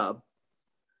job,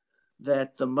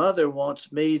 that the mother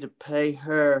wants me to pay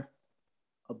her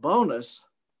a bonus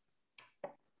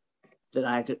that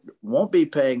I won't be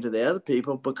paying to the other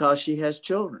people because she has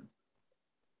children.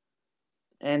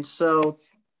 And so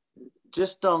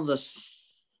just on the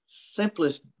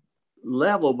simplest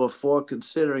level before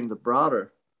considering the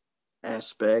broader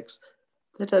aspects,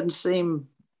 that doesn't seem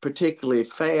particularly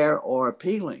fair or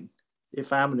appealing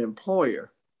if I'm an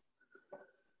employer.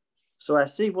 So I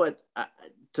see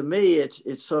to me,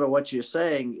 it's sort of what you're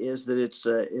saying is that it's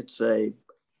a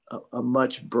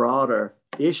much broader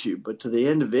issue, but to the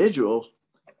individual,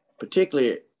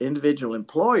 particularly individual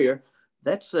employer,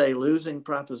 that's a losing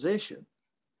proposition.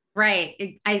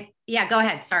 Right. Yeah, go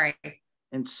ahead. Sorry.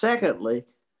 And secondly,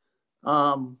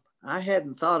 I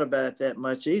hadn't thought about it that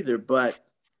much either, but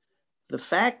the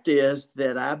fact is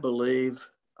that I believe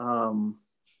the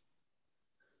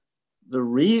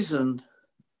reason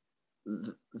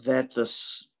that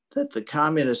the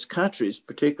communist countries,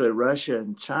 particularly Russia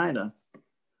and China,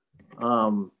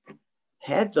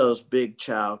 had those big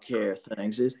child care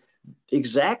things is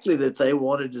exactly that they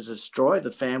wanted to destroy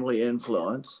the family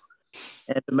influence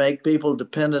and to make people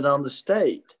dependent on the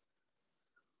state.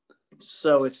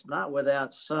 So it's not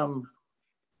without some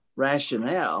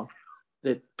rationale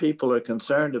that people are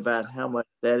concerned about how much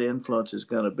that influence is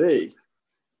going to be.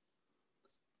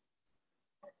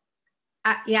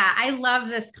 Yeah, I love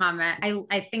this comment.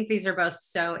 I think these are both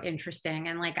so interesting.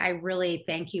 And like, I really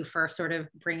thank you for sort of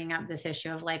bringing up this issue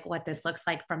of like what this looks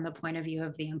like from the point of view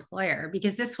of the employer,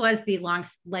 because this was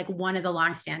one of the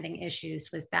longstanding issues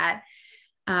was that,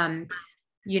 throughout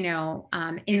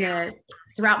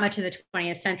much of the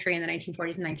 20th century in the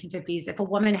 1940s and 1950s, if a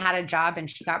woman had a job and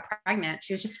she got pregnant,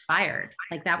 she was just fired.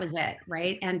 Like that was it.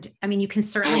 Right. And I mean, you can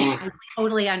certainly I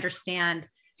totally understand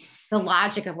the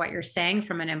logic of what you're saying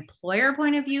from an employer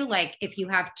point of view. Like if you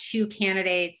have two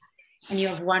candidates and you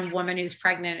have one woman who's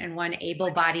pregnant and one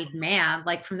able-bodied man,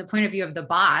 like from the point of view of the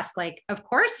boss, like, of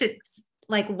course it's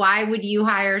like, why would you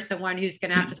hire someone who's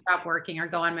going to have to stop working or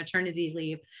go on maternity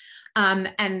leave?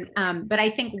 But I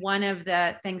think one of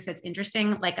the things that's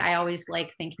interesting, like I always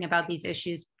like thinking about these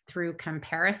issues through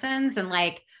comparisons and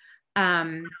like,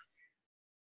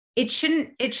 it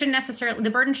shouldn't necessarily, the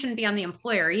burden shouldn't be on the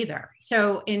employer either.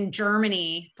 So in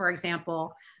Germany, for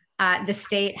example, the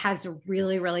state has a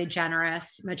really, really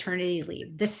generous maternity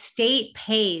leave. The state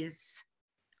pays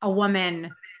a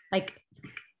woman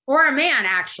or a man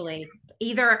actually,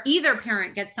 either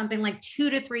parent gets something like 2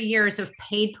 to 3 years of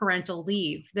paid parental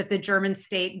leave that the German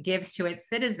state gives to its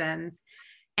citizens.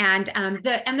 And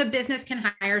the business can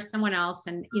hire someone else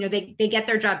and, they get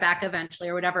their job back eventually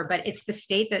or whatever, but it's the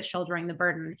state that's shouldering the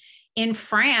burden. In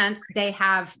France, they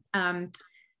have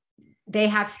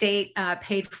state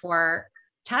paid for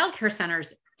childcare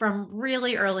centers from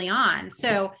really early on.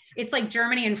 So it's like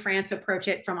Germany and France approach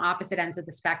it from opposite ends of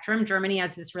the spectrum. Germany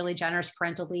has this really generous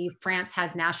parental leave. France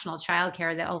has national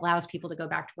childcare that allows people to go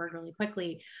back to work really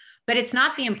quickly, but it's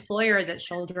not the employer that's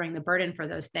shouldering the burden for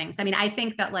those things. I mean, I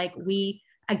think that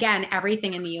again,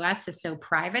 everything in the US is so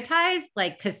privatized,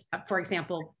 because for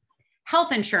example,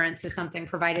 health insurance is something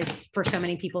provided for so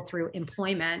many people through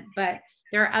employment, but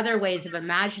there are other ways of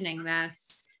imagining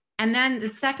this. And then the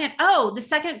second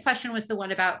question was the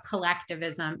one about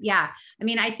collectivism. Yeah. I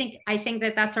mean, I think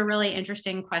that that's a really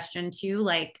interesting question too.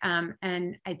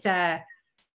 And it's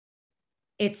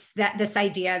this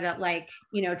idea that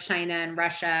China and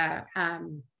Russia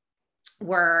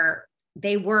were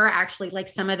actually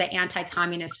some of the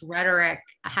anti-communist rhetoric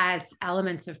has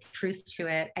elements of truth to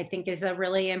it, I think is a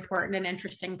really important and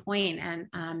interesting point.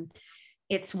 And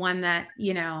it's one that,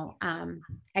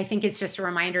 I think it's just a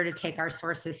reminder to take our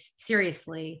sources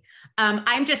seriously.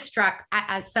 I'm just struck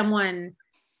as someone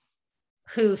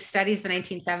who studies the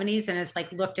 1970s and has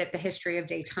looked at the history of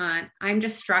détente. I'm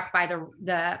just struck by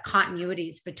the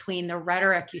continuities between the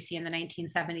rhetoric you see in the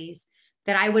 1970s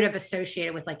that I would have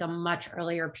associated with like a much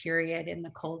earlier period in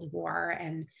the Cold War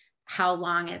and how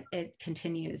long it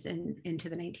continues into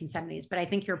the 1970s. But I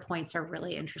think your points are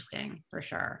really interesting for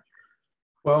sure.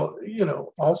 Well,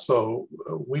 also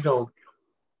we don't,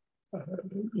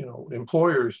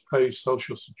 employers pay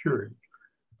Social Security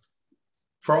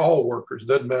for all workers.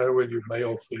 Doesn't matter whether you're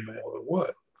male, female, or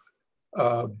what.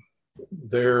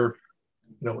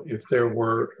 If there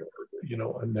were,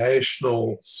 a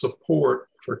national support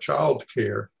for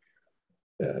childcare,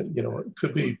 it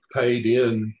could be paid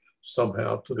in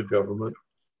somehow to the government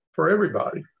for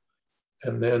everybody.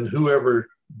 And then whoever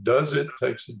does it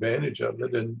takes advantage of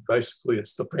it. And basically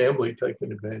it's the family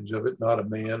taking advantage of it, not a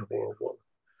man or a woman.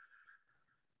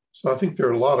 So I think there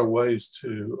are a lot of ways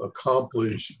to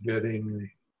accomplish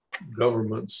getting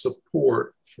government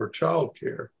support for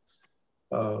childcare.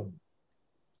 A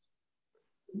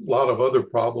lot of other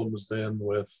problems then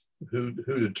with who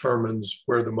determines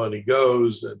where the money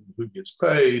goes and who gets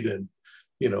paid, and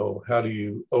how do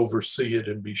you oversee it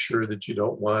and be sure that you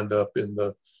don't wind up in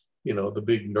the the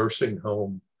big nursing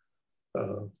home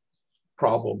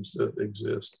problems that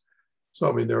exist. So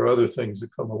I mean there are other things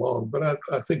that come along, but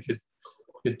I think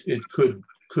it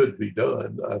could be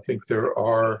done. I think there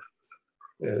are,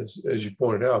 as you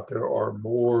pointed out, there are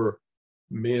more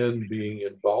men being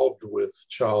involved with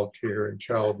childcare and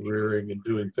child rearing and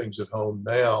doing things at home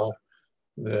now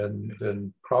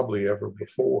than probably ever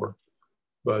before.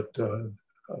 But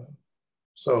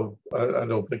so I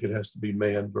don't think it has to be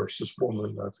man versus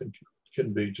woman. I think it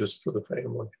can be just for the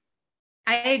family.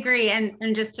 I agree.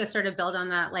 And just to sort of build on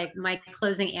that, like my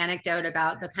closing anecdote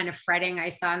about the kind of fretting I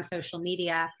saw on social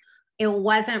media, it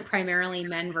wasn't primarily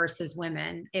men versus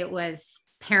women. It was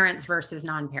parents versus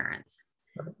non-parents.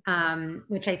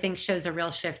 Which I think shows a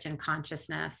real shift in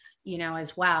consciousness,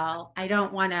 as well. I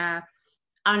don't want to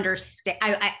understand.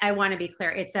 I want to be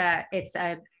clear.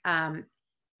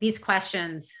 These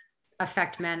questions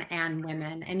affect men and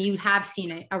women, and you have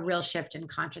seen a real shift in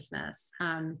consciousness,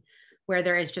 where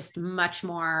there is just much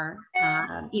more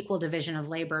equal division of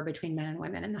labor between men and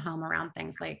women in the home around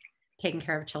things like taking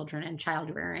care of children and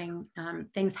child rearing.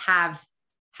 Things have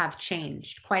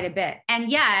changed quite a bit. And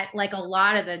yet, like a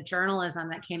lot of the journalism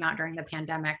that came out during the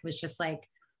pandemic was just like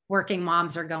working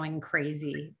moms are going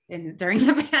crazy during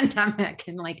the pandemic,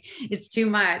 and like it's too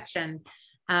much. And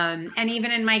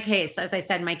even in my case, as I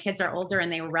said, my kids are older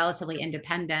and they were relatively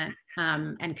independent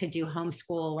and could do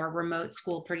homeschool or remote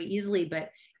school pretty easily, but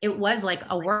it was like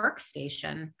a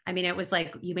workstation. I mean, it was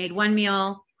like you made one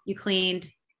meal, you cleaned,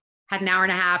 had an hour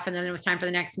and a half, and then it was time for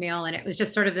the next meal. And it was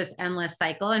just sort of this endless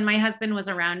cycle. And my husband was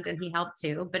around and he helped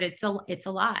too, but it's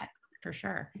a lot for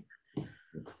sure.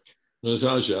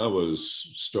 Natasha, I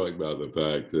was struck by the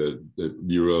fact that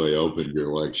you really opened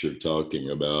your lecture talking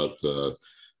about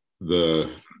the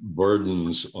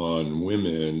burdens on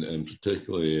women, and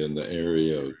particularly in the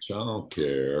area of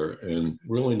childcare. And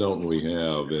really, don't we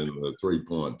have in the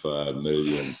 3.5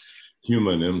 million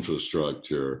human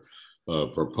infrastructure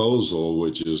proposal,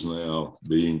 which is now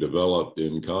being developed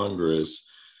in Congress,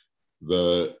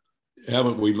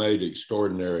 haven't we made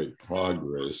extraordinary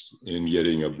progress in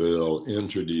getting a bill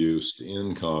introduced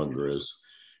in Congress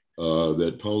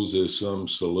that poses some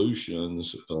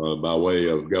solutions by way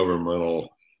of governmental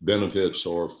benefits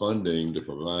or funding to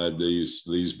provide these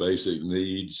basic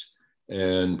needs,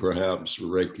 and perhaps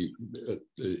put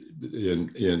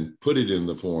it in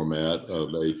the format of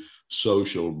a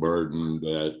social burden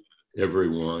that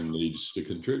everyone needs to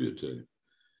contribute to?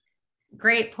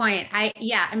 Great point. I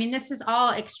mean, this is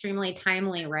all extremely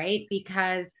timely, right?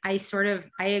 Because I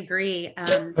agree.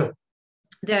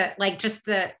 The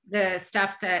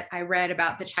stuff that I read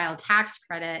about the child tax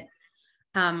credit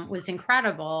was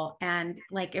incredible. And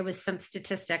like, it was some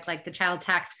statistic, like the child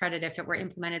tax credit, if it were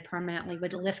implemented permanently,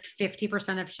 would lift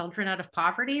 50% of children out of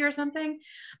poverty or something.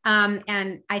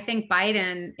 And I think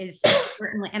Biden is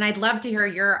certainly, and I'd love to hear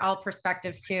your all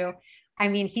perspectives too. I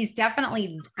mean, he's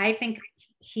definitely, I think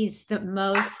he's the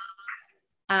most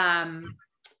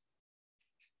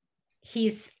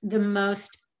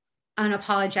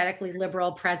unapologetically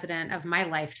liberal president of my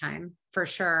lifetime, for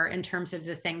sure, in terms of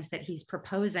the things that he's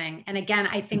proposing. And again,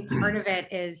 I think part of it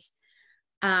is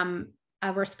a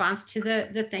response to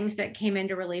the things that came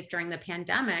into relief during the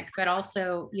pandemic, but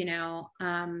also,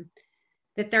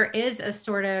 that there is a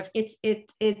sort of, it's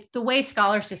the way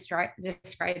scholars describe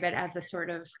it as a sort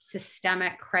of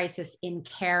systemic crisis in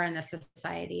care in the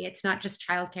society. It's not just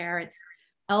childcare, it's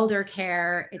elder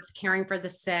care, it's caring for the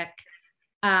sick.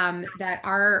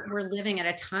 We're living at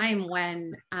a time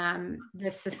when the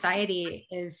society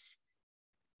is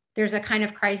there's a kind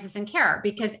of crisis in care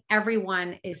because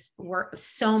everyone is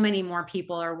so many more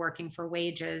people are working for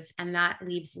wages, and that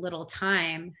leaves little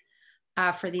time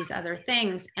for these other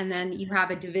things. And then you have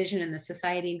a division in the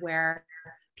society where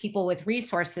people with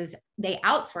resources, they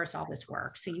outsource all this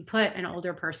work. So you put an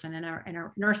older person in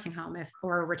a nursing home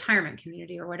or a retirement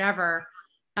community or whatever,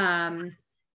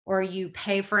 or you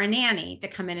pay for a nanny to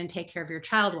come in and take care of your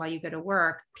child while you go to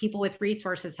work. People with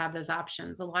resources have those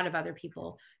options. A lot of other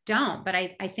people don't, but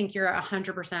I think you're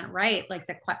 100% right. Like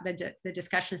the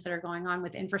discussions that are going on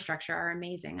with infrastructure are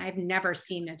amazing. I've never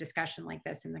seen a discussion like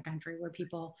this in the country where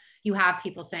you have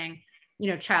people saying,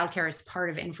 childcare is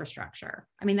part of infrastructure.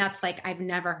 I mean, that's like, I've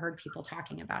never heard people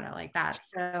talking about it like that.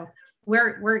 So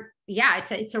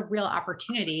it's a real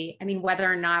opportunity. I mean, whether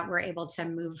or not we're able to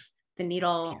move the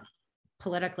needle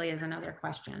politically is another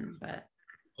question, but.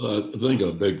 I think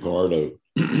a big part of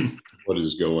what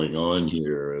is going on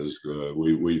here is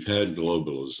we've had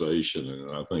globalization,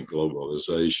 and I think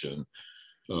globalization,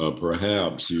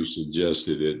 perhaps you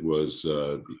suggested it was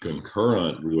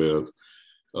concurrent with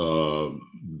the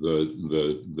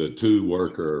two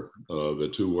worker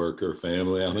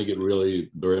family. I think it really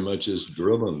very much has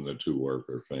driven the two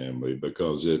worker family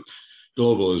because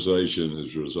globalization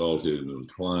has resulted in the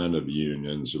decline of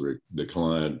unions, the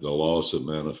loss of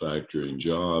manufacturing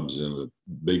jobs, and a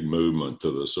big movement to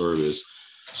the service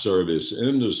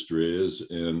industries,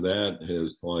 and that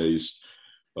has placed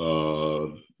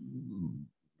lower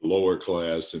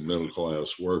class and middle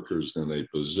class workers in a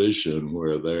position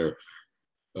where they're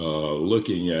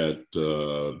looking at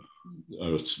a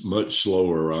much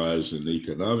slower rise in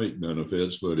economic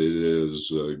benefits, but it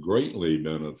has greatly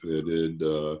benefited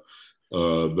the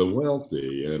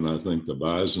wealthy. And I think the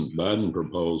Biden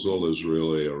proposal is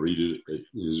really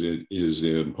is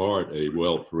in part a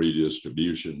wealth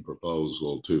redistribution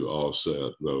proposal to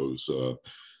offset those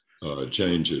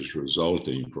changes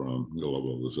resulting from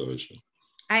globalization.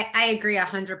 I agree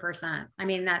 100%. I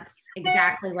mean, that's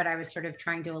exactly what I was sort of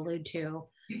trying to allude to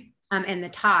in the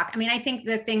talk. I mean, I think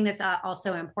the thing that's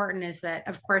also important is that,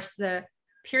 of course, the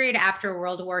period after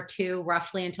World War II,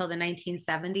 roughly until the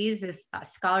 1970s, is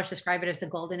scholars describe it as the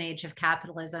golden age of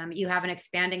capitalism. You have an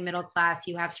expanding middle class,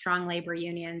 you have strong labor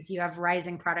unions, you have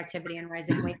rising productivity and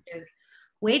rising wages.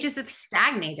 Wages have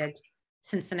stagnated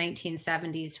since the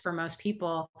 1970s for most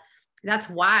people. That's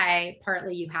why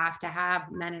partly you have to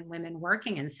have men and women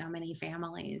working in so many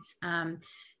families.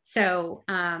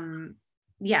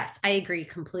 Yes, I agree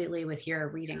completely with your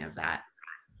reading of that.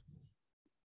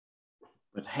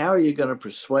 But how are you going to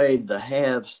persuade the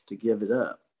haves to give it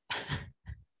up?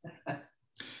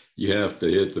 You have to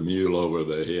hit the mule over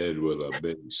the head with a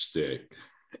big stick.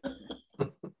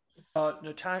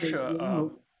 Natasha,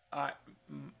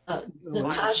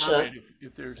 Natasha,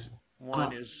 if there's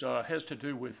one, has to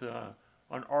do with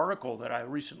an article that I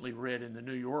recently read in the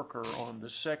New Yorker on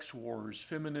the sex wars,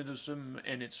 feminism,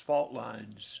 and its fault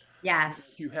lines.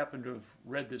 Yes. You happen to have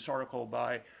read this article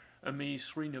by Ami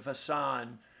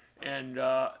Srinivasan, and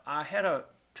I had a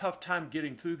tough time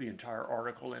getting through the entire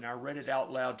article, and I read it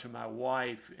out loud to my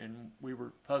wife, and we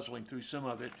were puzzling through some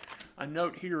of it. I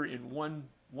note here in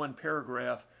one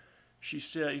paragraph, she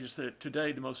says that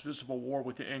today the most visible war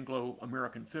with the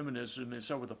Anglo-American feminism is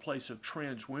over the place of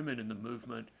trans women in the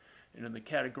movement and in the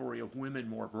category of women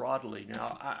more broadly.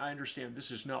 Now, I understand this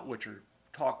is not what your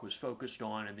talk was focused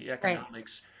on, and the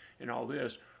economics and all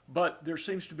this, but there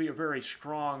seems to be a very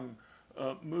strong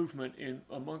movement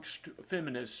amongst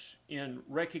feminists in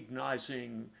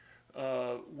recognizing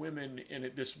women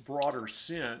in this broader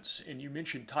sense. And you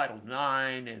mentioned Title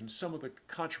IX and some of the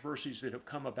controversies that have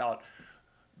come about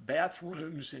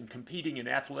bathrooms and competing in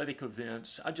athletic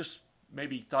events. I just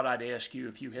maybe thought I'd ask you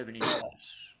if you have any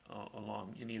thoughts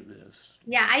along any of this.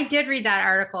 Yeah, I did read that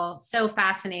article. So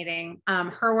fascinating.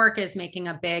 Her work is making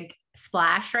a big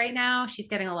splash right now. She's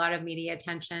getting a lot of media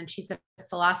attention. She's a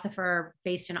philosopher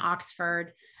based in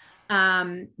Oxford.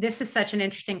 This is such an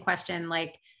interesting question.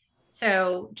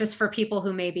 So just for people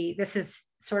who maybe, this is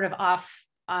sort of off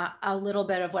a little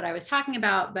bit of what I was talking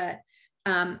about, but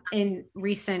in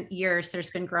recent years, there's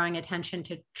been growing attention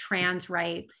to trans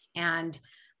rights and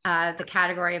the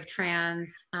category of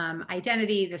trans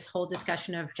identity, this whole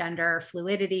discussion of gender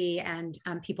fluidity and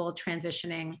people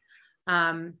transitioning,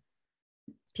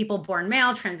 people born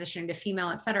male transitioning to female,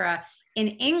 et cetera. In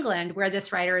England, where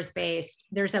this writer is based,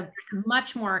 there's a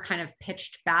much more kind of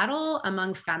pitched battle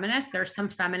among feminists. There's some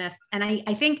feminists, and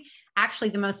I think actually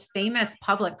the most famous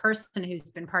public person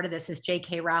who's been part of this is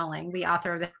J.K. Rowling, the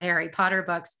author of the Harry Potter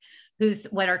books, who's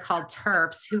what are called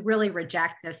TERFs, who really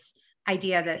reject this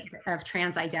idea of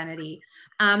trans identity.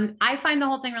 I find the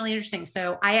whole thing really interesting.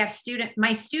 So I have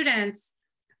my students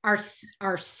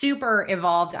are super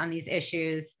evolved on these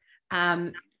issues,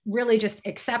 really just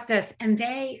accept this. And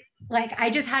they, like, I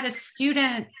just had a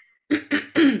student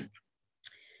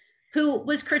who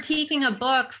was critiquing a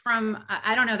book from,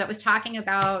 I don't know, that was talking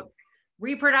about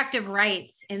reproductive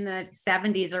rights in the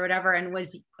 70s or whatever.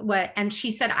 And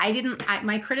she said,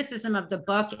 my criticism of the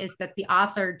book is that the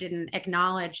author didn't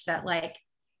acknowledge that, like,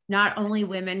 not only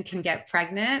women can get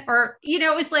pregnant, or,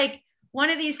 it was like one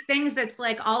of these things that's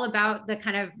like all about the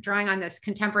kind of drawing on this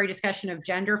contemporary discussion of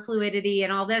gender fluidity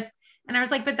and all this. And I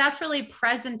was like, but that's really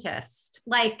presentist.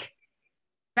 Like,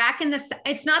 back in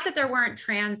it's not that there weren't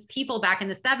trans people back in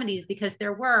the 70s, because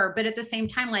there were, but at the same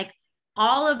time, like,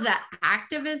 all of the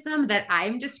activism that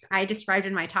I described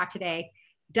in my talk today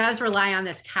does rely on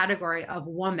this category of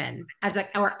woman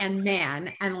and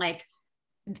man, and like,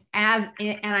 and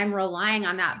I'm relying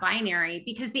on that binary,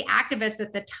 because the activists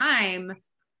at the time,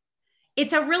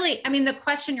 it's the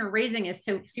question you're raising is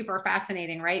so super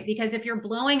fascinating, right? Because if you're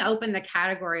blowing open the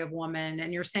category of woman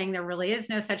and you're saying there really is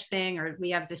no such thing, or we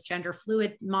have this gender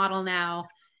fluid model now,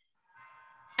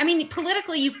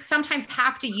 politically, you sometimes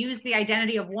have to use the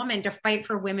identity of woman to fight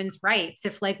for women's rights.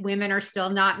 If, like, women are still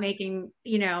not making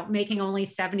only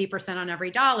 70% on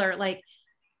every dollar, like,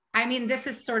 this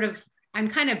is sort of, I'm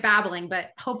kind of babbling,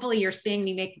 but hopefully you're seeing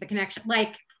me make the connection.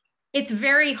 Like, it's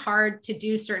very hard to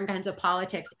do certain kinds of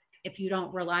politics if you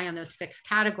don't rely on those fixed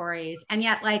categories. And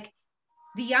yet, like,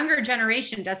 the younger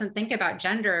generation doesn't think about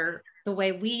gender the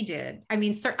way we did. I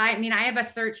have a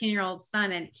 13-year-old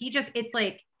son, and it's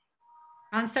like,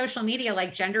 on social media,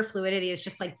 like, gender fluidity is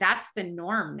just like, that's the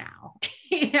norm now,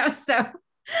 so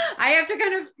I have to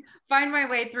kind of find my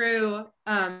way through,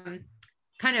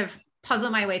 kind of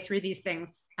puzzle my way through these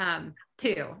things,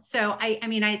 too. So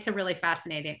it's a really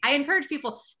fascinating, I encourage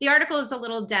people, the article is a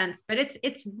little dense, but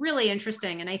it's really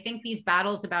interesting. And I think these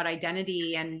battles about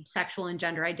identity and sexual and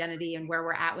gender identity and where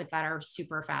we're at with that are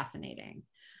super fascinating.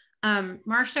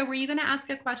 Marcia, were you going to ask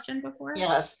a question before?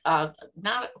 Yes,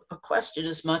 not a question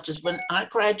as much as when I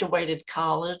graduated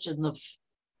college in the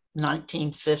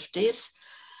 1950s,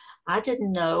 I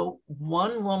didn't know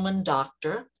one woman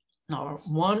doctor nor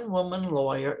one woman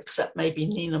lawyer, except maybe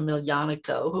Nina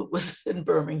Miljanico, who was in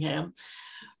Birmingham.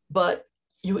 But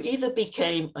you either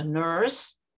became a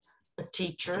nurse, a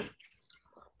teacher,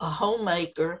 a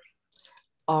homemaker,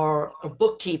 or a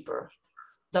bookkeeper.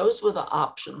 Those were the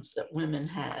options that women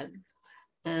had.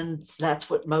 And that's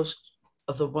what most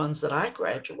of the ones that I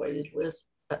graduated with,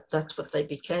 that's what they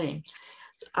became.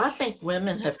 So I think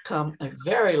women have come a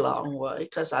very long way,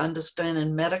 because I understand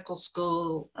in medical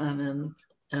school and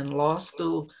in law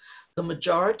school, the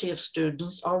majority of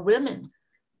students are women.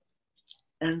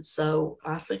 And so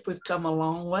I think we've come a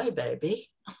long way, baby.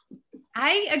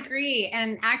 I agree.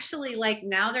 And actually, like,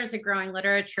 now there's a growing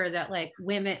literature that, like,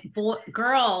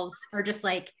 girls are just,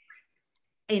 like,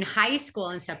 in high school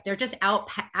and stuff, they're just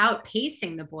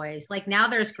outpacing the boys. Like, now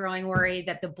there's growing worry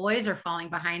that the boys are falling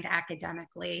behind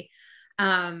academically,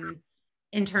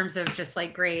 in terms of just,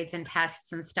 like, grades and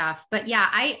tests and stuff. But yeah,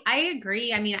 I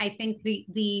agree. I think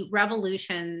the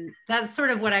revolution, that's sort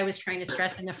of what I was trying to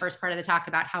stress in the first part of the talk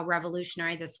about how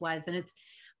revolutionary this was. And it's,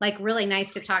 like, really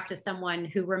nice to talk to someone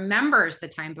who remembers the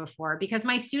time before, because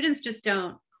my students just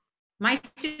don't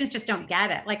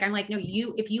get it. Like, I'm like, no,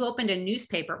 if you opened a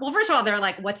newspaper, well, first of all, they're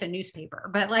like, what's a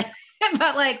newspaper? But like,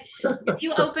 if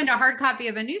you opened a hard copy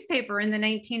of a newspaper in the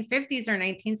 1950s or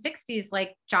 1960s,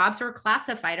 like, jobs were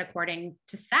classified according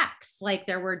to sex. Like,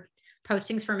 there were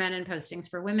postings for men and postings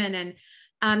for women.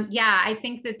 And yeah, I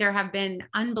think that there have been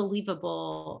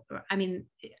unbelievable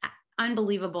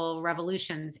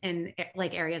revolutions in,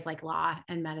 like, areas like law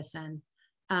and medicine,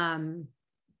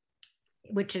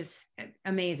 which is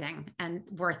amazing and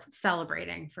worth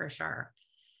celebrating for sure.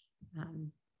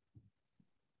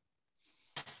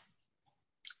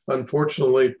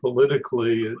 Unfortunately,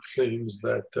 politically, it seems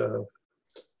that the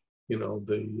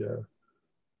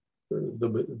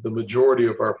majority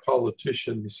of our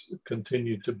politicians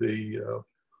continue to be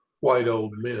white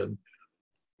old men.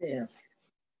 Yeah.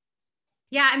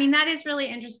 Yeah, that is really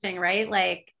interesting, right?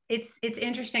 Like, it's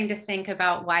interesting to think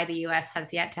about why the US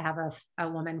has yet to have a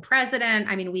woman president.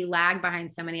 We lag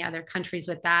behind so many other countries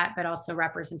with that, but also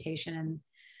representation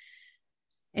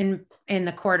in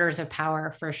the corridors of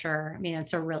power, for sure.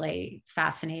 It's a really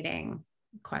fascinating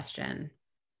question.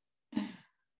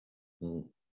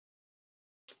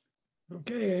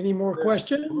 Okay, any more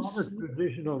questions?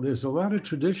 There's a lot of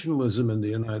traditionalism in the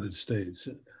United States.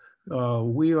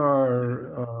 We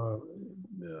are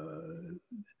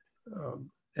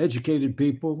educated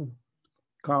people,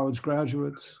 college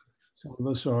graduates. Some of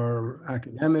us are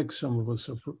academics, some of us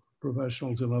are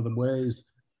professionals in other ways.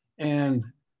 And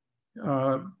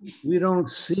we don't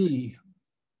see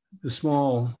the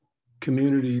small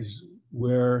communities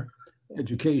where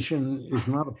education is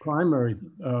not a primary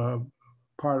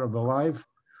part of the life,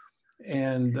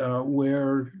 and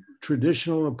where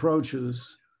traditional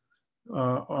approaches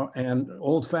and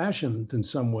old-fashioned in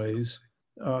some ways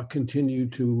continue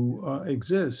to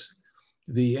exist.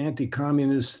 The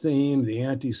anti-communist theme, the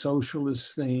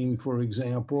anti-socialist theme, for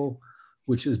example,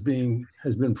 which has been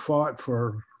fought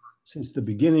since the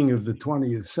beginning of the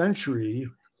 20th century,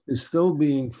 is still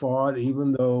being fought,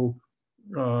 even though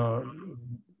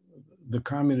the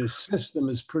communist system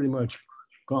is pretty much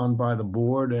gone by the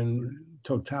board and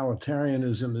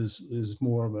totalitarianism is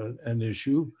more of an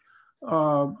issue.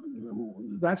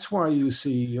 That's why you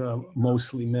see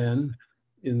mostly men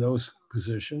in those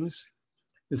positions.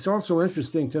 It's also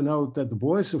interesting to note that the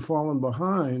boys have fallen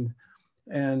behind,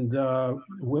 and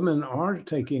women are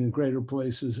taking greater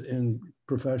places in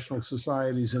professional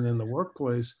societies and in the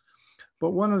workplace.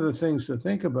 But one of the things to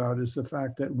think about is the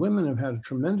fact that women have had a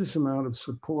tremendous amount of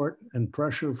support and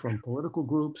pressure from political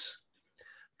groups,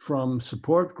 from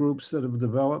support groups that have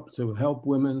developed to help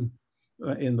women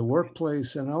in the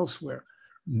workplace and elsewhere.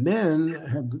 Men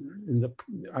have,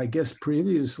 I guess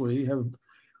previously,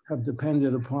 have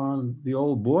depended upon the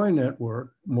old boy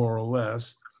network, more or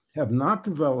less, have not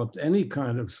developed any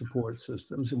kind of support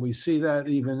systems. And we see that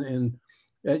even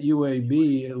at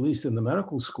UAB, at least in the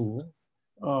medical school,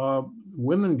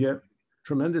 women get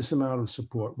tremendous amount of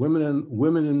support. Women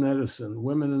in medicine,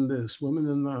 women in this, women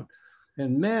in that.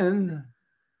 And men,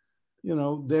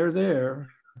 they're there,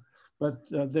 but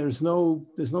there's no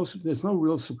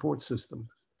real support system.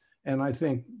 And I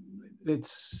think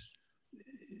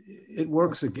it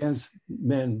works against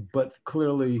men, but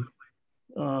clearly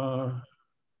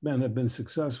men have been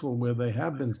successful where they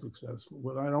have been successful.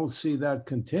 But I don't see that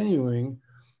continuing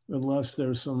unless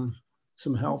there's some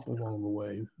help along the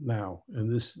way now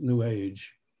in this new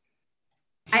age.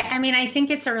 I mean, I think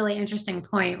it's a really interesting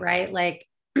point, right? Like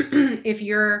if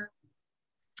you're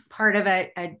part of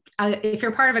if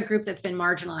you're part of a group that's been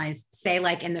marginalized, say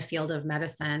like in the field of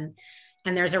medicine,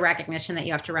 and there's a recognition that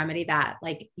you have to remedy that,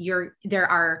 like there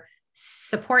are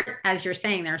support, as you're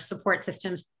saying, there are support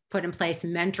systems put in place,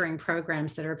 mentoring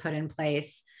programs that are put in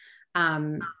place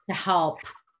to help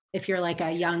if you're like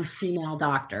a young female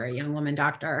doctor, a young woman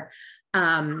doctor,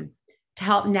 to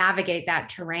help navigate that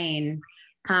terrain.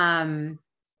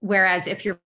 Whereas if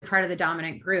you're part of the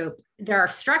dominant group, there are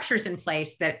structures in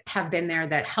place that have been there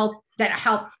that help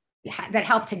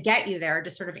to get you there,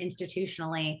 just sort of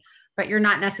institutionally, but you're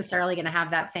not necessarily going to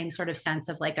have that same sort of sense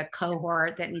of like a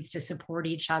cohort that needs to support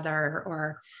each other.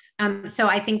 Or so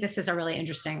I think this is a really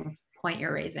interesting point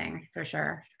you're raising, for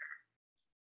sure.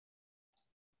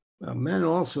 Men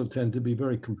also tend to be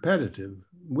very competitive.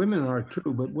 Women are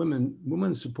too, but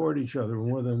women support each other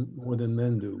more than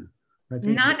men do. I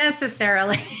think not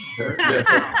necessarily.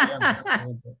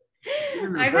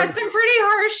 I've had some pretty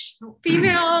harsh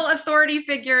female authority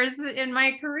figures in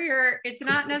my career. It's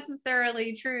not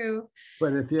necessarily true.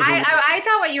 But if you I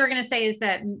thought what you were going to say is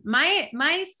that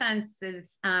my sense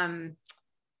is,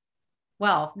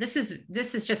 well, this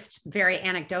is just very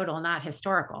anecdotal, not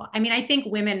historical. I mean, I think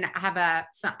women have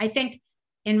I think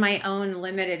in my own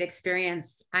limited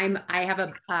experience, I have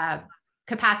a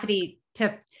capacity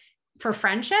for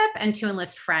friendship and to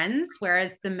enlist friends,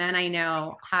 whereas the men I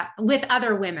know with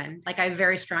other women, like I have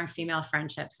very strong female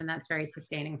friendships, and that's very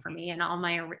sustaining for me in all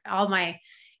my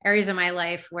areas of my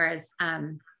life. Whereas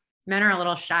men are a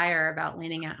little shyer about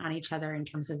leaning on each other in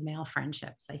terms of male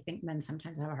friendships. I think men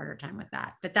sometimes have a harder time with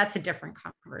that, but that's a different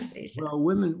conversation. Well,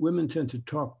 women tend to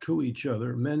talk to each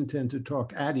other. Men tend to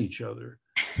talk at each other.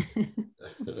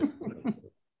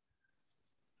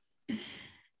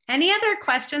 Any other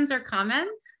questions or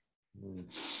comments?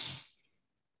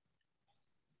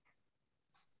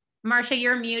 Marcia,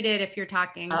 you're muted if you're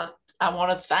talking. I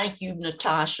want to thank you,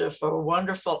 Natasha, for a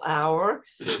wonderful hour.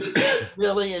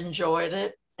 Really enjoyed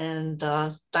it. And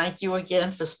thank you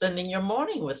again for spending your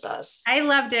morning with us. I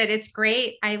loved it. It's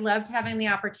great. I loved having the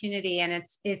opportunity, and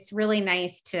it's really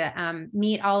nice to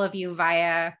meet all of you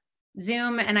via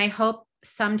Zoom. And I hope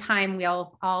sometime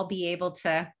we'll all be able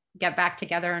to get back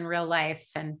together in real life.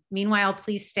 And meanwhile,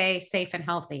 please stay safe and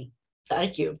healthy.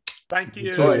 Thank you. Thank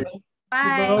you. Bye.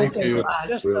 Thank you.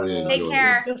 Just, Really Take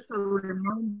care. just a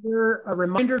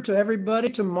reminder to everybody,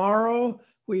 tomorrow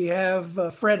we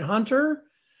have Fred Hunter,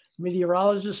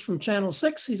 meteorologist from Channel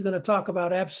 6. He's going to talk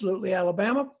about Absolutely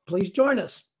Alabama. Please join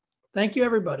us. Thank you,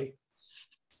 everybody.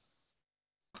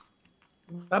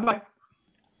 Bye-bye.